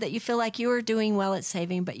have said that you feel like you are doing well at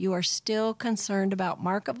saving, but you are still concerned about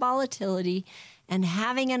market volatility and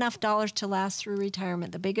having enough dollars to last through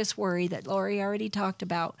retirement, the biggest worry that Lori already talked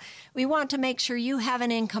about. We want to make sure you have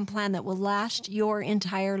an income plan that will last your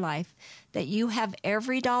entire life, that you have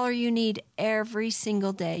every dollar you need every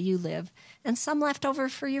single day you live, and some left over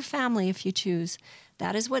for your family if you choose.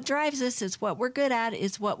 That is what drives us. It's what we're good at.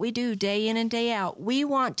 It's what we do day in and day out. We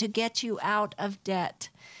want to get you out of debt.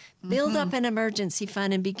 Build up an emergency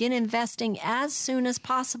fund and begin investing as soon as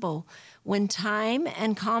possible. When time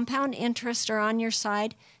and compound interest are on your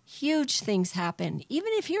side, huge things happen.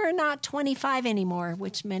 Even if you're not 25 anymore,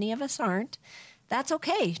 which many of us aren't, that's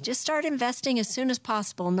okay. Just start investing as soon as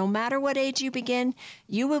possible. No matter what age you begin,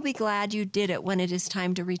 you will be glad you did it when it is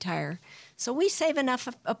time to retire. So we save enough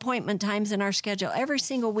appointment times in our schedule every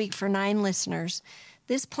single week for 9 listeners.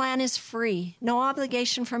 This plan is free, no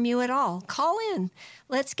obligation from you at all. Call in.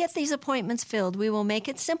 Let's get these appointments filled. We will make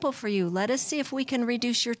it simple for you. Let us see if we can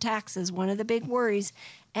reduce your taxes, one of the big worries,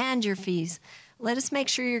 and your fees. Let us make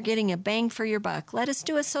sure you're getting a bang for your buck. Let us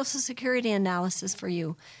do a Social Security analysis for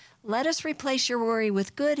you. Let us replace your worry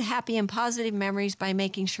with good, happy, and positive memories by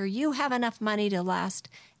making sure you have enough money to last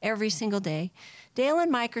every single day. Dale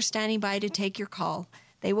and Mike are standing by to take your call.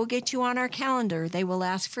 They will get you on our calendar. They will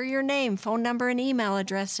ask for your name, phone number, and email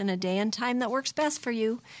address in a day and time that works best for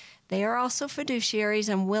you. They are also fiduciaries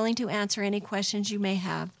and willing to answer any questions you may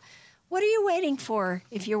have. What are you waiting for?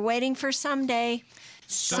 If you're waiting for someday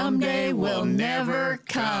will never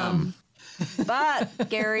come. But,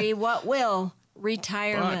 Gary, what will?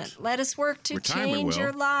 Retirement. Let us work to change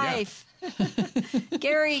your life. Yeah.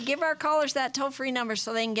 Gary, give our callers that toll-free number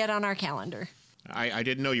so they can get on our calendar. I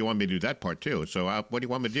didn't know you wanted me to do that part, too. So what do you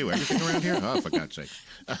want me to do? Everything around here? Oh, for God's sake.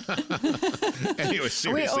 Anyway,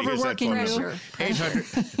 seriously, here's that phone number.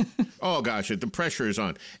 800. Oh, gosh, the pressure is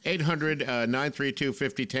on.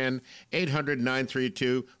 800-932-5010,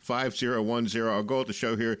 800-932-5010. Our goal of the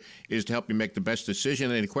show here is to help you make the best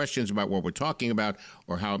decision. Any questions about what we're talking about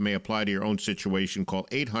or how it may apply to your own situation, call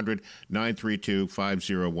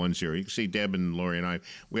 800-932-5010. You can see Deb and Lori and I,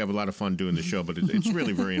 we have a lot of fun doing the show, but it's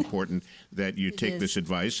really very important that you take this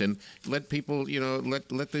advice and let people,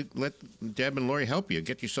 let Deb and Lori help you.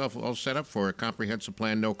 Get yourself all set up for a comprehensive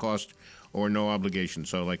plan, no cost or no obligation.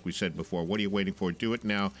 So like we said before, what are you waiting for? Do it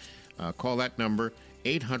now. Call that number,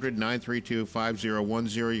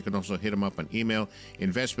 800-932-5010. You can also hit them up on email,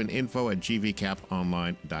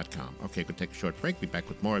 investmentinfo@gvcaponline.com. Okay, we'll take a short break. Be back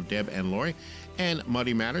with more of Deb and Lori and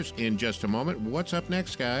Money Matters in just a moment. What's up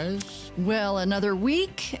next, guys? Well, another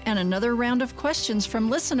week and another round of questions from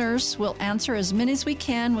listeners. We'll answer as many as we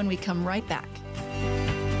can when we come right back.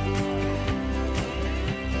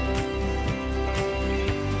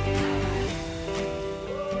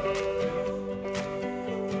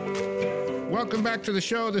 Welcome back to the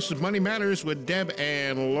show. This is Money Matters with Deb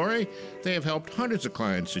and Lori. They have helped hundreds of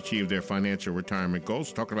clients achieve their financial retirement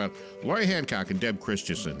goals. Talking about Lori Hancock and Deb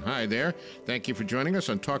Christensen. Hi there. Thank you for joining us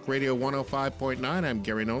on Talk Radio 105.9. I'm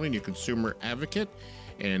Gary Nolan, your consumer advocate.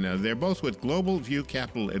 And they're both with Global View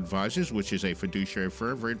Capital Advisors, which is a fiduciary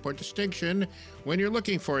firm. Very important distinction when you're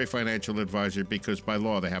looking for a financial advisor, because by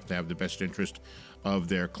law they have to have the best interest of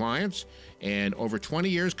their clients. And over 20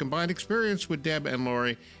 years combined experience with Deb and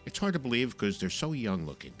Lori. It's hard to believe because they're so young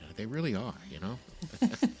looking. They really are,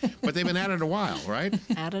 But they've been at it a while, right?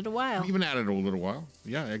 At it a while. You've been at it a little while.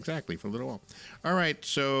 Yeah, exactly, for a little while. All right,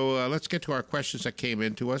 so let's get to our questions that came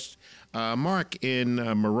in to us. Mark in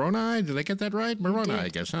Moroni, did I get that right? Moroni, I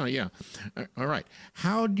guess, huh? Yeah. All right.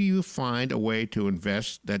 How do you find a way to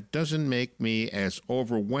invest that doesn't make me as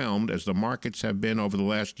overwhelmed as the markets have been over the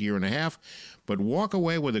last year and a half, but walk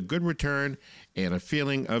away with a good return and a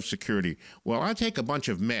feeling of security? Well, I take a bunch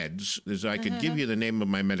of meds. I could give you the name of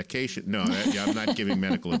my medication. No, I'm not giving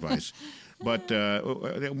medical advice. But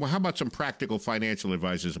how about some practical financial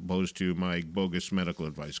advice as opposed to my bogus medical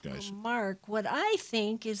advice, guys? Mark, what I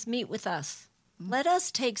think is meet with us. Let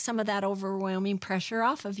us take some of that overwhelming pressure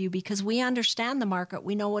off of you because we understand the market.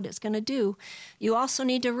 We know what it's going to do. You also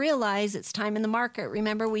need to realize it's time in the market.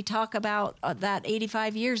 Remember, we talk about that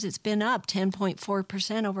 85 years, it's been up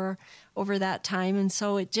 10.4% over that time. And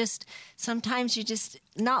so it just, sometimes you just,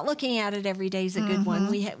 not looking at it every day is a good one.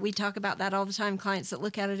 We talk about that all the time, clients that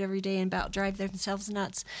look at it every day and about drive themselves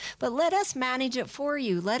nuts. But let us manage it for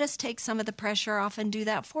you. Let us take some of the pressure off and do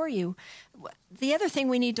that for you. The other thing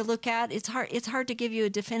we need to look at, it's hard to give you a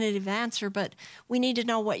definitive answer, but we need to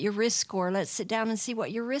know what your risk score. Let's sit down and see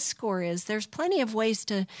what your risk score is. There's plenty of ways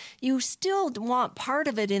you still want part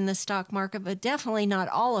of it in the stock market, but definitely not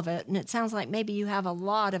all of it. And it sounds like maybe you have a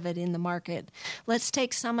lot of it in the market. Let's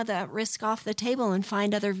take some of that risk off the table and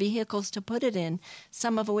find other vehicles to put it in,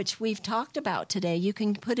 some of which we've talked about today. You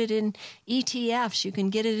can put it in ETFs. You can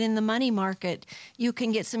get it in the money market. You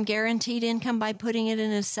can get some guaranteed income by putting it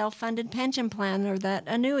in a self-funded pension plan or that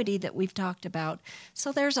annuity that we've talked about.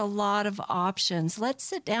 So there's a lot of options. Let's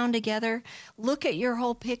sit down together, look at your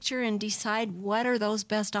whole picture and decide what are those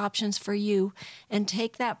best options for you and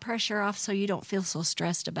take that pressure off so you don't feel so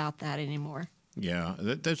stressed about that anymore. Yeah,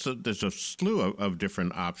 there's a slew of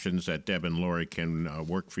different options that Deb and Lori can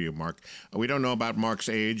work for you, Mark. We don't know about Mark's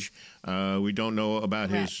age. We don't know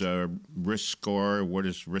about his risk score, what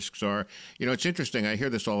his risks are. It's interesting. I hear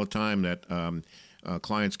this all the time that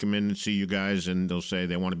clients come in and see you guys and they'll say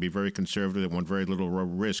they want to be very conservative, they want very little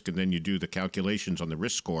risk, and then you do the calculations on the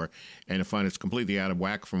risk score and you find it's completely out of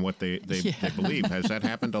whack from what they believe. Has that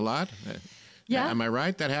happened a lot? Yeah. Am I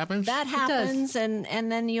right? That happens? That happens. And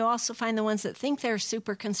then you also find the ones that think they're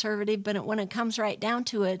super conservative, but when it comes right down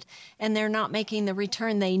to it and they're not making the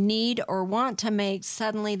return they need or want to make,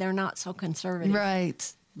 suddenly they're not so conservative.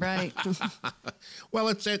 Right.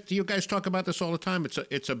 Well, you guys talk about this all the time.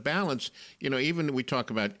 It's a balance. Even we talk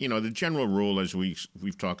about, the general rule as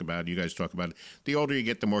we've talked about, you guys talk about it, the older you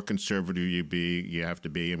get, the more conservative you have to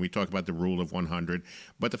be. And we talk about the rule of 100.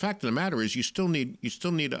 But the fact of the matter is you still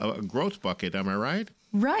need a growth bucket. Am I right?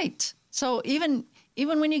 Right. So even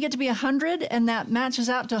when you get to be 100 and that matches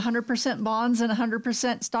out to 100% bonds and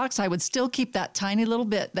 100% stocks, I would still keep that tiny little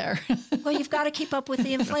bit there. Well, you've got to keep up with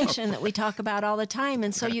the inflation that we talk about all the time.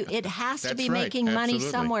 And so it has to be right. making money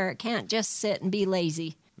Absolutely. somewhere. It can't just sit and be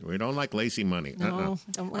lazy. We don't like lazy money. No,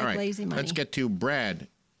 don't like All right, lazy money. let's get to Brad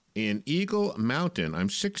in Eagle Mountain. I'm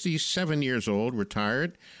 67 years old,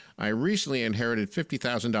 retired. I recently inherited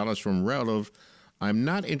 $50,000 from a relative. I'm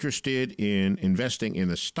not interested in investing in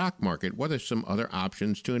the stock market. What are some other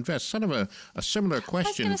options to invest? Sort of a similar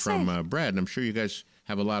question from Brad, and I'm sure you guys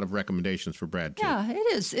have a lot of recommendations for Brad, too. Yeah,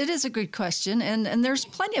 it is. It is a good question. And there's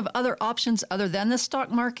plenty of other options other than the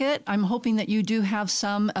stock market. I'm hoping that you do have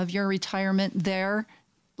some of your retirement there.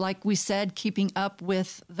 Like we said, keeping up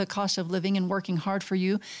with the cost of living and working hard for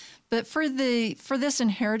you. But for this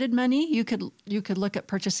inherited money, you could look at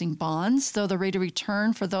purchasing bonds, though the rate of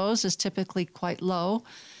return for those is typically quite low.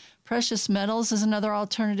 Precious metals is another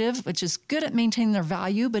alternative, which is good at maintaining their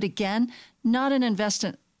value, but again, not an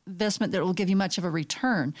investment that will give you much of a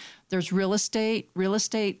return. There's real estate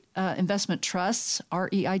investment trusts,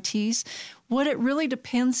 REITs. What it really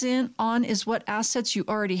depends on is what assets you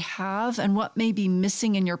already have and what may be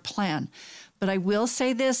missing in your plan. But I will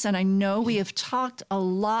say this, and I know we have talked a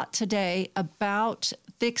lot today about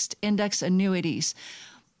fixed index annuities.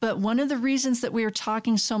 But one of the reasons that we are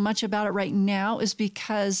talking so much about it right now is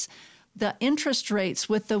because the interest rates,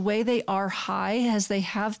 with the way they are high as they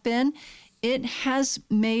have been, it has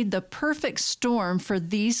made the perfect storm for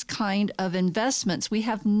these kind of investments. We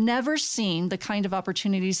have never seen the kind of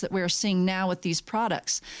opportunities that we're seeing now with these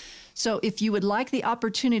products. So if you would like the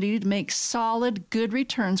opportunity to make solid, good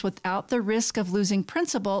returns without the risk of losing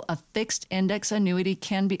principal, a fixed index annuity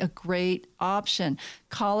can be a great option.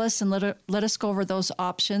 Call us and let us go over those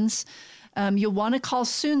options. You'll want to call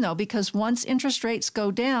soon, though, because once interest rates go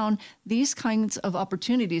down, these kinds of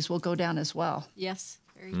opportunities will go down as well. Yes,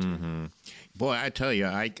 very true. Mm-hmm. Boy, I tell you,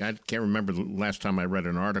 I can't remember the last time I read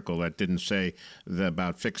an article that didn't say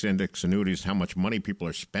about fixed index annuities, how much money people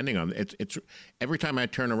are spending on it. It's every time I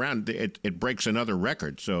turn around, it breaks another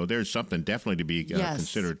record. So there's something definitely to be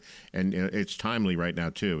considered, and it's timely right now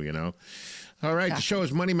too. All right, The show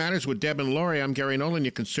is Money Matters with Deb and Lori. I'm Gary Nolan,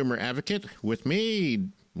 your consumer advocate. With me,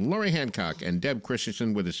 Lori Hancock and Deb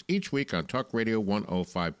Christensen with us each week on Talk Radio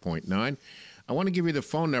 105.9. I want to give you the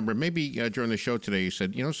phone number. Maybe during the show today you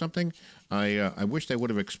said, something? I wish they would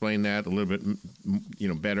have explained that a little bit,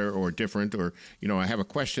 better or different. Or, I have a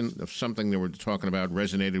question of something they were talking about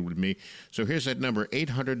resonated with me. So here's that number,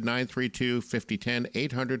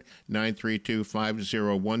 800-932-5010,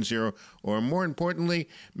 800-932-5010. Or more importantly,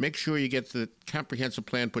 make sure you get the comprehensive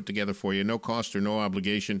plan put together for you. No cost or no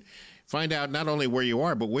obligation. Find out not only where you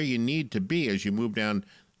are, but where you need to be as you move down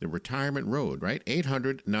the retirement road, right?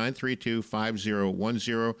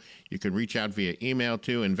 800-932-5010. You can reach out via email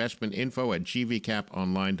to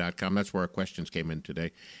investmentinfo@gvcaponline.com. That's where our questions came in today.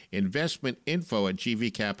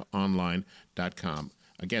 Investmentinfo@gvcaponline.com.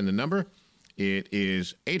 Again, the number, it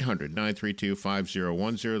is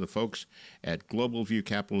 800-932-5010. The folks at Global View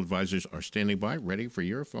Capital Advisors are standing by, ready for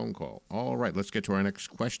your phone call. All right, let's get to our next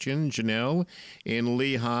question. Janelle in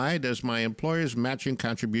Lehigh, does my employer's matching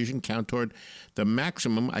contribution count toward the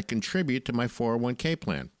maximum I contribute to my 401k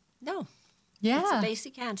plan? No. Yeah. It's a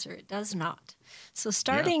basic answer. It does not. So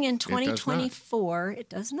starting in 2024, it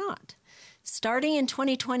does not. Starting in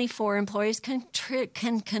 2024, employees can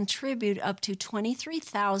contribute up to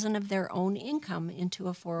 $23,000 of their own income into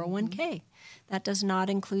a 401k. That does not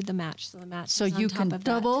include the match. So the match is on you top can of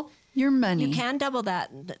double that. your money. You can double that.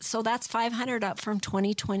 So that's $500 up from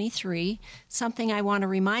 2023. Something I want to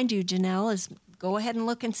remind you, Janelle, is go ahead and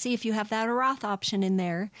look and see if you have that Roth option in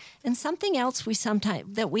there. And something else we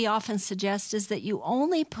often suggest is that you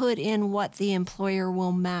only put in what the employer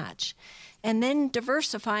will match. And then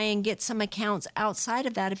diversify and get some accounts outside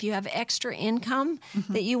of that. If you have extra income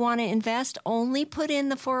that you want to invest, only put in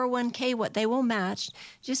the 401k what they will match,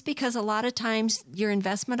 just because a lot of times your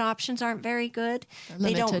investment options aren't very good.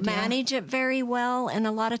 They don't manage it very well, and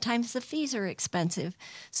a lot of times the fees are expensive.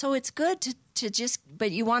 So it's good to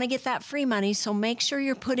but you want to get that free money, so make sure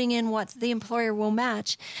you're putting in what the employer will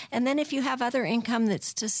match. And then if you have other income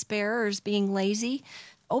that's to spare or is being lazy,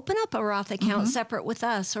 open up a Roth account separate with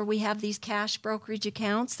us, or we have these cash brokerage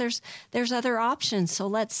accounts. There's other options. So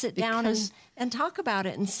let's sit down and talk about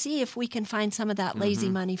it and see if we can find some of that lazy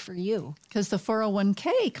money for you. Because the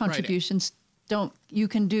 401k contributions you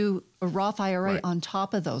can do a Roth IRA on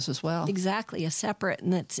top of those as well. Exactly, a separate,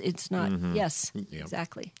 and it's not, yes,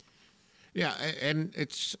 exactly. Yeah, and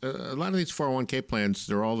it's a lot of these 401k plans.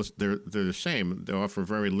 They're the same. They offer a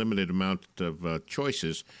very limited amount of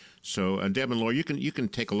choices. So, Deb and Laura, you can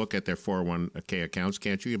take a look at their 401k accounts,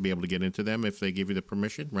 can't you? You'll be able to get into them if they give you the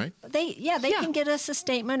permission, right? They can get us a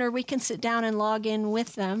statement, or we can sit down and log in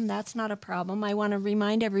with them. That's not a problem. I want to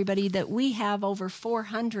remind everybody that we have over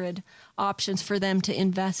 400 options for them to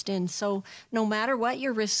invest in. So no matter what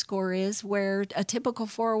your risk score is, where a typical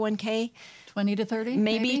 401k, 20 to 30,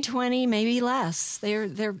 maybe 20, maybe less.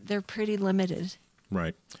 They're pretty limited.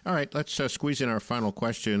 Right. All right, let's squeeze in our final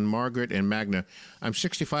question. Margaret and Magna, I'm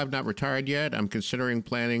 65, not retired yet. I'm considering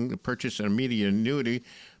planning to purchase an immediate annuity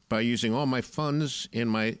by using all my funds in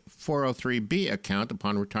my 403B account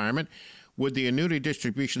upon retirement. Would the annuity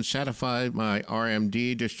distribution satisfy my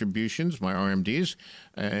RMD distributions, my RMDs?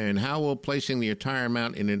 And how will placing the entire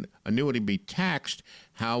amount in an annuity be taxed?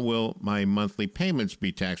 How will my monthly payments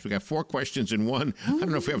be taxed? We got 4 questions in one. I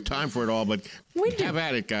don't know if we have time for it all, but have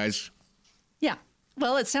at it, guys. Yeah.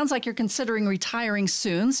 Well, it sounds like you're considering retiring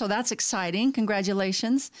soon, so that's exciting.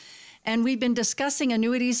 Congratulations. And we've been discussing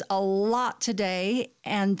annuities a lot today,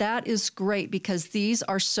 and that is great because these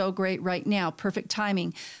are so great right now. Perfect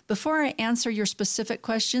timing. Before I answer your specific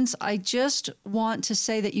questions, I just want to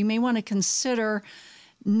say that you may want to consider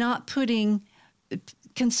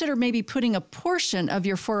maybe putting a portion of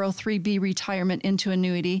your 403B retirement into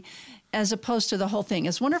annuity as opposed to the whole thing.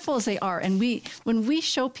 As wonderful as they are, and when we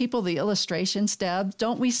show people the illustrations, Deb,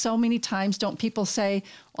 don't people say,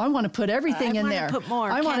 I want to put everything in there. Put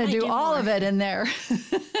more. I want to do all of it in there.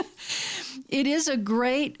 It is a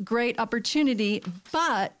great, great opportunity,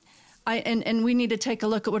 but and we need to take a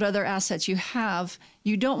look at what other assets you have.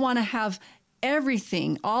 You don't want to have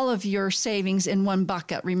everything, all of your savings in one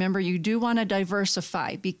bucket. Remember, you do want to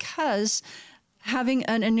diversify because having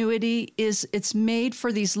an annuity it's made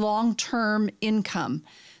for these long-term income.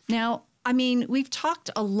 Now, I mean, we've talked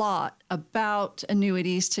a lot about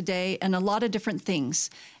annuities today and a lot of different things.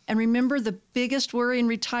 And remember the biggest worry in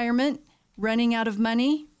retirement, running out of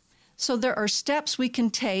money? So there are steps we can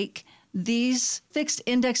take. These fixed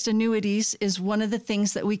indexed annuities is one of the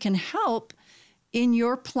things that we can help in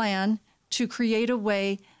your plan to create a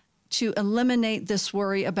way to eliminate this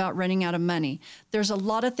worry about running out of money. There's a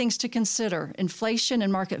lot of things to consider. Inflation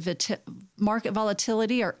and market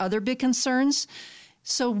volatility are other big concerns.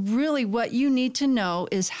 So really what you need to know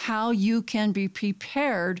is how you can be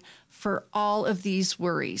prepared for all of these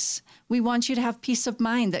worries. We want you to have peace of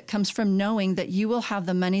mind that comes from knowing that you will have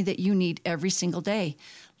the money that you need every single day.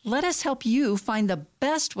 Let us help you find the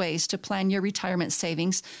best ways to plan your retirement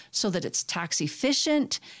savings so that it's tax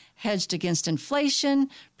efficient, hedged against inflation,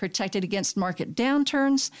 protected against market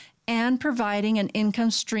downturns, and providing an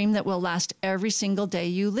income stream that will last every single day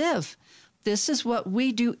you live. This is what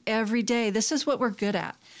we do every day. This is what we're good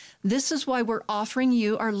at. This is why we're offering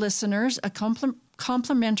you, our listeners, a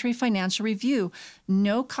complimentary financial review.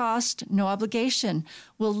 No cost, no obligation.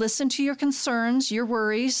 We'll listen to your concerns, your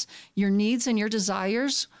worries, your needs, and your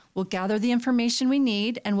desires. We'll gather the information we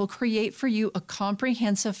need, and we'll create for you a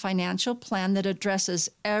comprehensive financial plan that addresses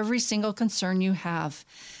every single concern you have.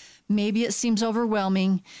 Maybe it seems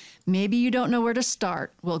overwhelming. Maybe you don't know where to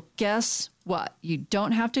start. Well, guess what? You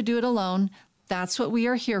don't have to do it alone. That's what we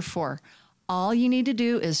are here for. All you need to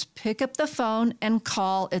do is pick up the phone and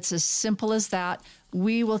call. It's as simple as that.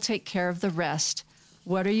 We will take care of the rest.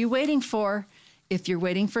 What are you waiting for? If you're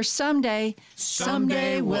waiting for someday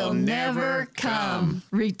will never come.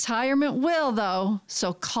 Retirement will, though.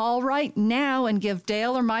 So call right now and give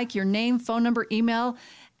Dale or Mike your name, phone number, email,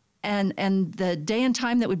 and the day and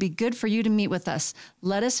time that would be good for you to meet with us.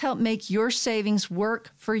 Let us help make your savings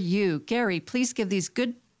work for you. Gary, please give these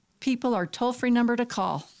good people our toll-free number to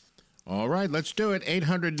call. All right, let's do it.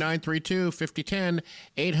 800-932-5010,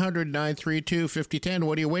 800-932-5010.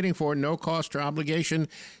 What are you waiting for? No cost or obligation.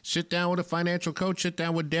 Sit down with a financial coach. Sit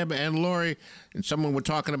down with Deb and Lori, and someone we're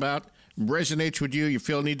talking about resonates with you. You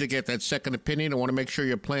feel need to get that second opinion. I want to make sure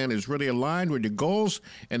your plan is really aligned with your goals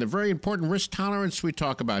and the very important risk tolerance we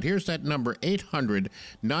talk about. Here's that number,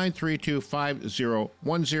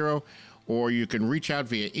 800-932-5010. Or you can reach out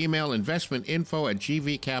via email,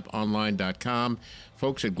 investmentinfo@gvcaponline.com.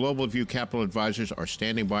 Folks at Global View Capital Advisors are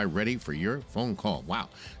standing by ready for your phone call. Wow.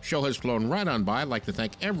 Show has flown right on by. I'd like to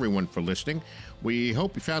thank everyone for listening. We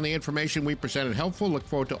hope you found the information we presented helpful. Look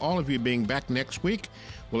forward to all of you being back next week.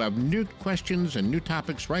 We'll have new questions and new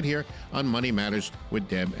topics right here on Money Matters with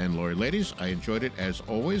Deb and Lori. Ladies, I enjoyed it as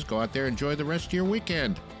always. Go out there, enjoy the rest of your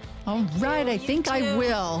weekend. All right, I think I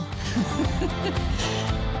will.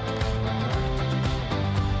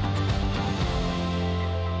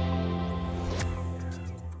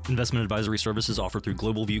 Investment advisory services offered through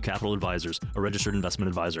Global View Capital Advisors, a registered investment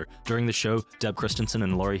advisor. During the show, Deb Christensen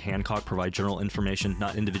and Laurie Hancock provide general information,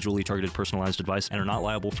 not individually targeted personalized advice, and are not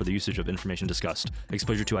liable for the usage of information discussed.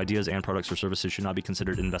 Exposure to ideas and products or services should not be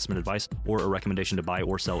considered investment advice or a recommendation to buy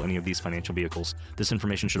or sell any of these financial vehicles. This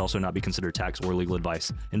information should also not be considered tax or legal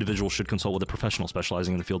advice. Individuals should consult with a professional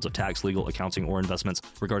specializing in the fields of tax, legal, accounting, or investments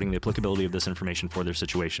regarding the applicability of this information for their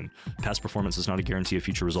situation. Past performance is not a guarantee of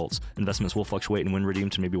future results. Investments will fluctuate and when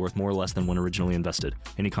redeemed may be worth more or less than when originally invested.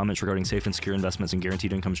 Any comments regarding safe and secure investments and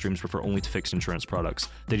guaranteed income streams refer only to fixed insurance products.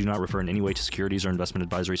 They do not refer in any way to securities or investment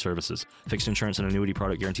advisory services. Fixed insurance and annuity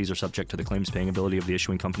product guarantees are subject to the claims paying ability of the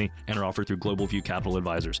issuing company and are offered through Global View Capital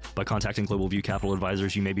Advisors. By contacting Global View Capital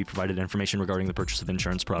Advisors, you may be provided information regarding the purchase of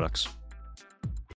insurance products.